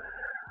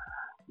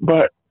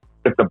but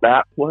if the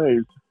bat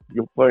plays,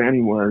 you'll play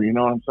anywhere. You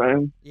know what I'm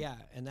saying? Yeah,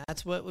 and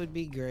that's what would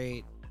be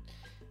great,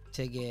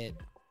 to get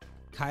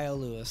Kyle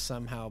Lewis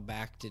somehow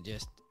back to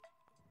just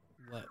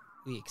what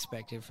we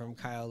expected from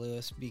Kyle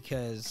Lewis,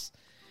 because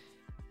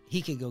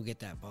he could go get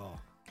that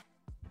ball.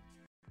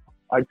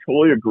 I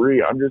totally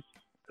agree. I've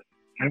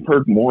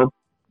heard more,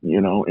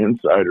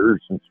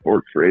 insiders and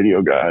sports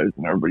radio guys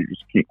and everybody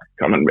just keep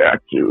coming back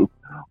to,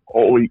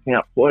 he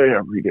can't play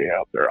every day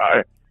out there.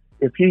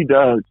 If he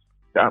does,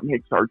 that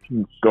makes our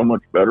team so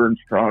much better and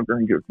stronger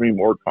and gives me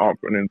more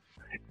confidence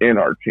in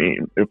our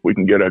team. If we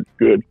can get a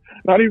good,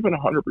 not even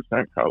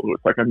 100% Kyle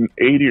Lewis, like an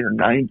 80 or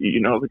 90,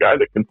 the guy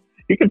that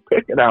he can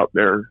pick it out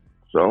there.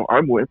 So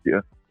I'm with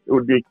you. It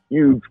would be a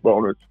huge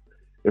bonus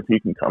if he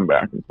can come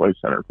back and play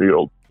center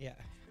field. Yeah.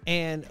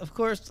 And, of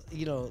course,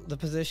 the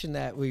position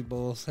that we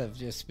both have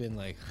just been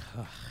like,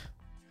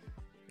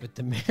 with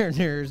the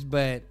Mariners,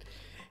 but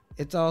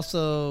it's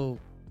also,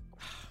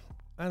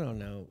 I don't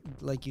know,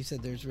 like you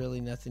said, there's really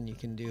nothing you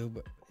can do,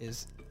 but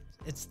it's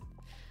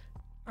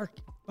our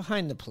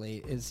behind the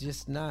plate has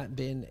just not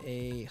been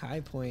a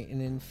high point.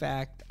 And, in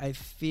fact, I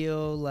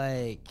feel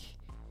like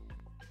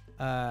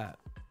the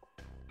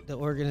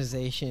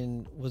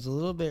organization was a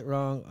little bit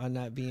wrong on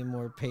not being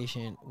more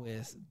patient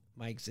with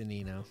Mike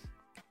Zunino.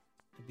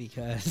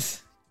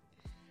 Because,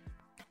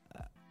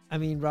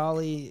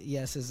 Raleigh,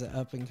 yes, is an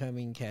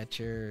up-and-coming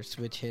catcher,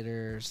 switch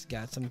hitters,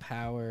 got some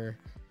power.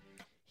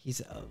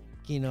 He's,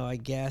 I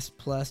guess,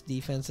 plus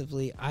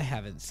defensively, I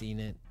haven't seen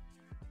it.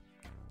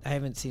 I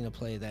haven't seen a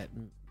play that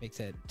makes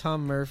it.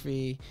 Tom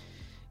Murphy,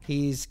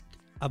 he's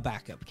a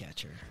backup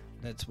catcher.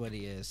 That's what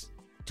he is.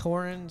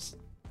 Torrens,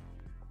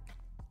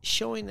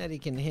 showing that he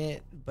can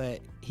hit,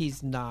 but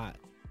he's not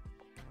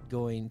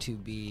going to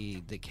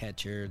be the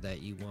catcher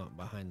that you want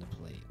behind the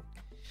plate.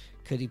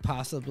 Could he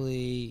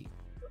possibly,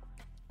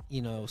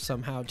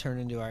 somehow turn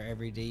into our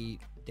everyday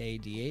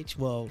DH?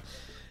 Well,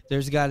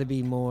 there's got to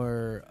be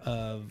more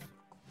of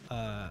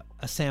a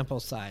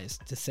sample size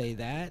to say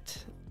that.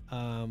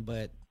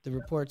 But the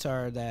reports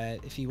are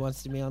that if he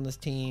wants to be on this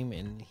team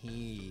and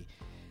he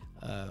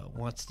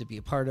wants to be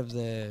a part of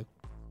the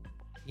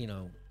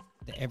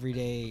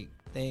everyday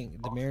thing,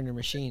 the Mariner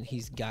machine,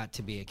 he's got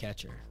to be a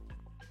catcher.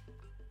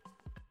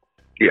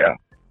 Yeah,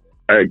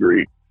 I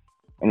agree.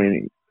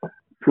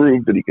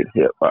 Proved that he could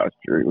hit last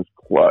year. He was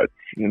clutch,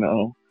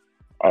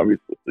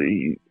 Obviously,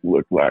 he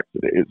looked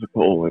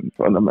lackadaisical and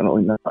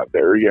fundamentally not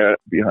there yet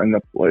behind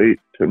the plate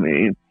to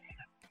me.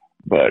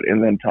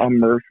 And then Tom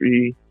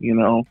Murphy,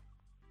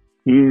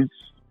 he's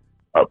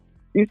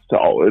he's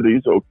solid.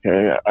 He's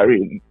okay. I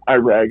mean, I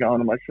rag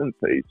on him. I shouldn't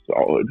say he's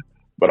solid,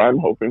 but I'm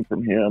hoping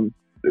from him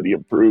that he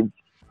improves,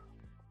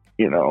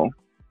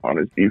 on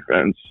his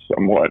defense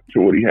somewhat to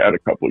what he had a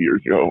couple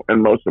years ago.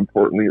 And most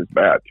importantly, his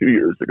bat 2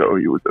 years ago,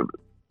 he was a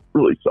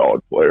really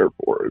solid player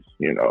for us,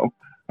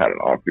 had an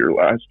off year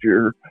last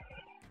year.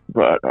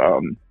 But,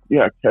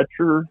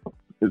 catcher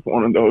is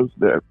one of those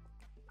that,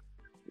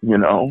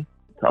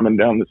 coming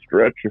down the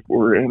stretch, if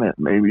we're in it,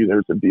 maybe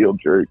there's a deal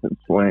Jerry can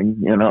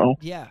swing,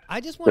 Yeah,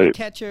 I just want a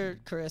catcher,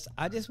 Chris.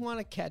 I just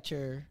want a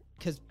catcher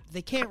because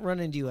they can't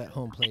run into you at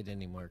home plate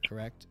anymore,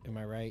 correct? Am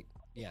I right?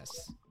 Yes,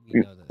 we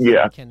know this.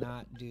 Yeah. You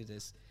cannot do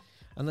this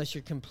unless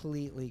you're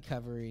completely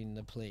covering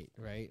the plate,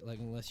 right? Like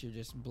unless you're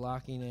just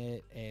blocking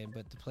it,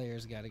 but the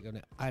player's got to go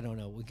now. I don't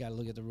know. We got to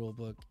look at the rule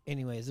book.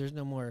 Anyways, there's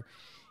no more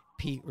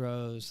Pete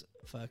Rose,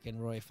 fucking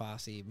Roy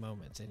Fossey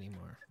moments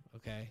anymore,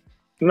 okay?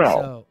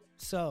 No.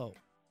 So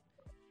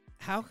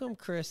how come,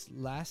 Chris,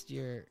 last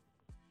year,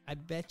 I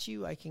bet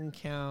you I can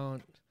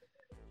count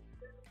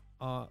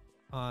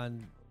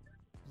on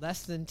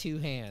less than two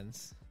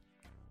hands.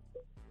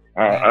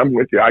 I'm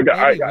with you. I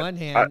got one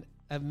hand.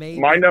 Maybe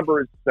my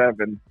number is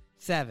 7.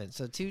 7.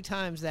 So 2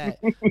 times that.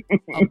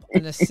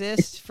 An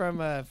assist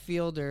from a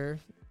fielder,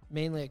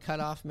 mainly a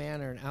cutoff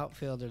man or an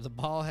outfielder. The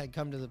ball had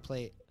come to the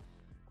plate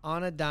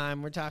on a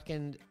dime. We're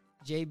talking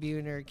Jay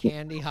Buhner,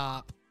 Candy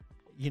Hop.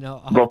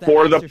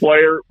 Before the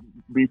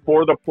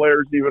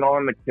player's even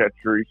on the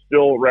catcher, he's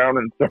still around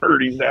in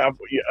third. He's out.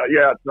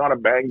 Yeah, it's not a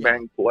bang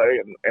play,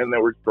 and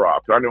there was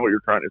drops. I know what you're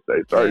trying to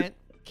say. Sorry.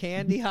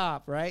 Candy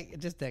Hop, right?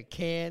 Just a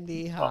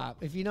Candy Hop.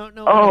 If you don't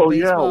know what a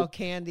baseball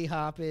Candy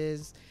Hop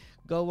is,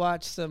 go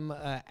watch some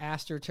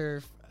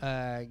AstroTurf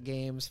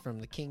games from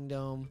the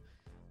Kingdome,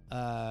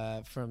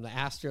 from the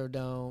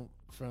Astrodome,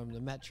 from the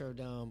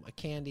Metrodome. A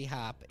Candy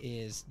Hop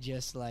is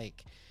just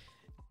like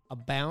a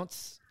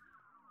bounce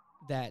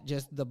that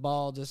just the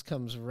ball just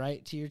comes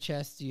right to your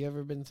chest. You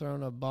ever been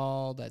thrown a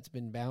ball that's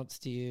been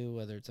bounced to you,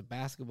 whether it's a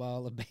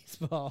basketball, a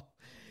baseball,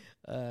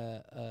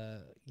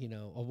 a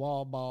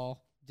wall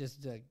ball?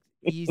 Just a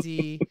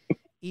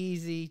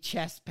easy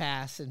chest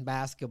pass in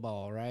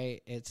basketball,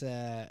 right? It's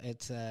a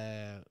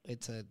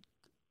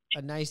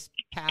nice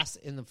pass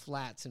in the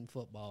flats in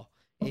football.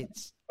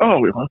 It's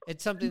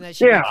something that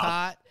should be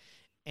caught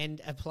and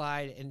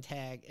applied and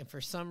tagged. And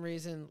for some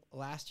reason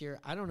last year,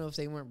 I don't know if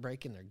they weren't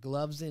breaking their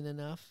gloves in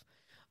enough.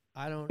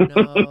 I don't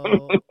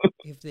know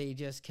if they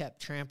just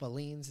kept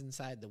trampolines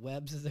inside the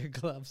webs of their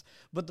gloves,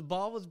 but the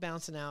ball was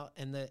bouncing out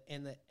and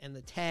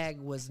the tag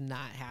was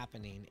not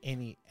happening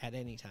at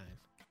any time.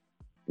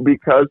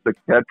 Because the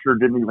catcher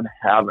didn't even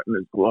have it in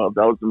his glove.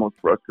 That was the most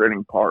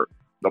frustrating part.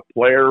 The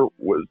throw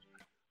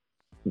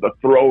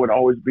had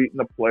always beaten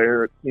the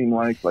player. It seemed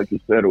like you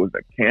said, it was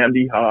a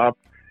Candy Hop.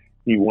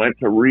 He went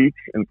to reach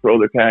and throw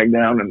the tag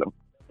down, and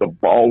the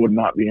ball would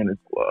not be in his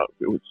glove.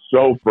 It was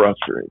so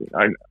frustrating.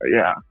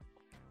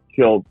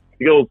 Kills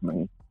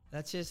me.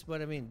 That's just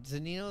what I mean.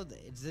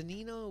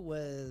 Zunino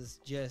was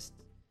just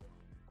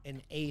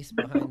an ace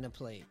behind the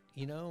plate,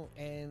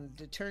 and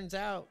it turns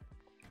out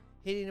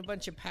having a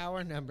bunch of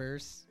power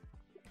numbers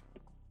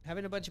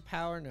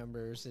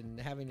and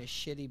having a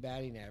shitty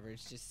batting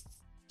average just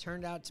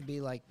turned out to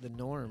be like the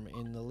norm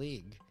in the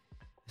league.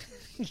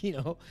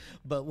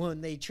 But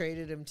when they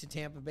traded him to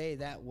Tampa Bay,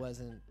 that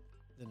wasn't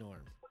the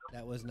norm.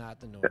 That was not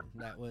the norm.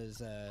 That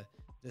was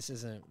this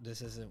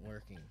isn't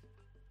working.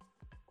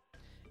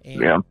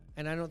 And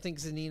I don't think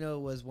Zunino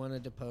was one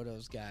of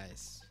DePoto's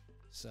guys.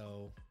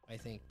 So I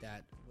think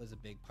that was a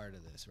big part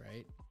of this,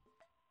 right?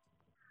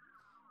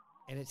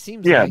 And it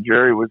seems like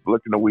Jerry was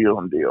looking to wheel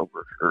and deal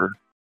for sure.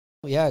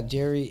 Yeah,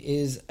 Jerry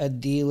is a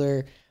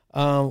dealer.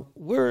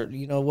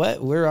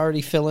 We're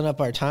already filling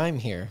up our time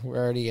here. We're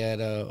already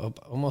at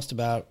almost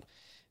about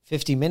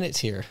 50 minutes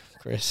here,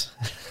 Chris.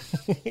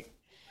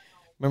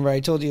 Remember I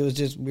told you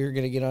we were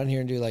going to get on here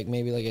and do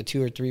maybe a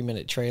 2 or 3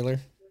 minute trailer?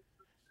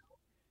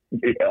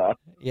 Yeah.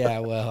 Yeah,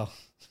 well,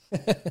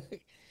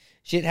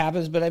 shit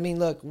happens. But I mean,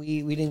 look,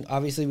 we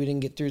didn't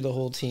get through the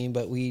whole team,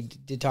 but we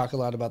did talk a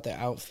lot about the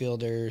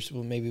outfielders.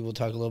 Well, maybe we'll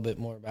talk a little bit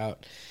more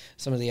about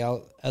some of the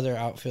other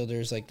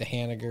outfielders like the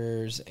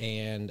Hanigers,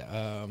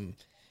 and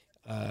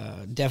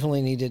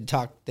definitely need to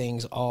talk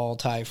things all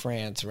Ty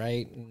France,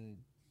 right? And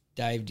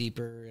dive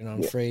deeper in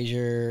on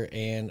Frazier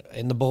and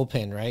in the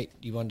bullpen, right?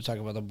 You want to talk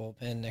about the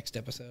bullpen next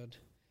episode?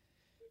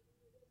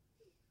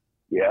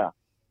 Yeah,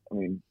 I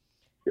mean,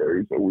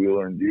 Jerry's a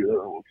wheeler and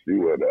dealer. We'll see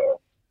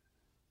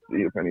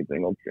if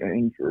anything will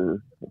change,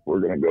 or if we're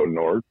going to go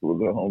north with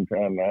the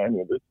hometown 9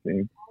 with this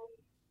team.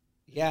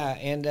 Yeah,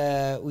 and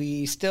I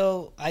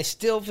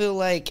still feel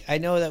like, I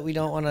know that we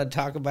don't want to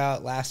talk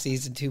about last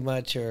season too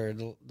much or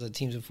the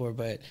teams before,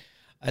 but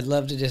I'd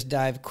love to just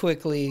dive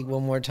quickly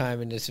one more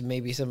time into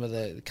maybe some of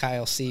the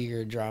Kyle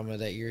Seager drama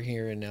that you're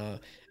hearing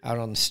out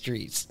on the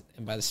streets.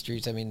 And by the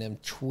streets, I mean them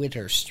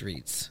Twitter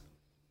streets.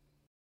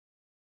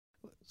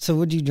 So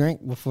what'd you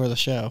drink before the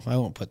show? I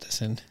won't put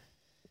this in.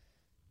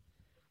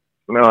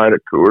 No, I had a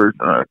Coors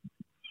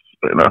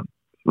and a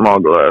small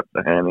glass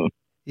of Henny.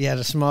 You had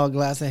a small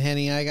glass of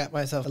Henny. I got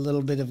myself a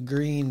little bit of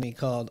green we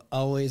called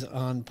Always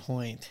on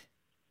Point.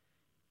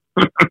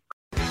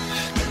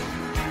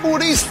 Who are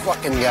these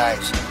fucking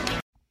guys?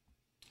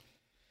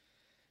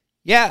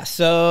 Yeah,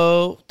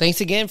 so thanks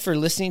again for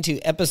listening to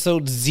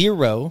episode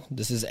 0.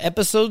 This is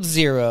episode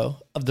 0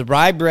 of the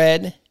Rye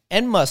Bread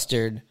and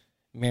Mustard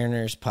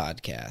Mariners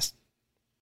podcast.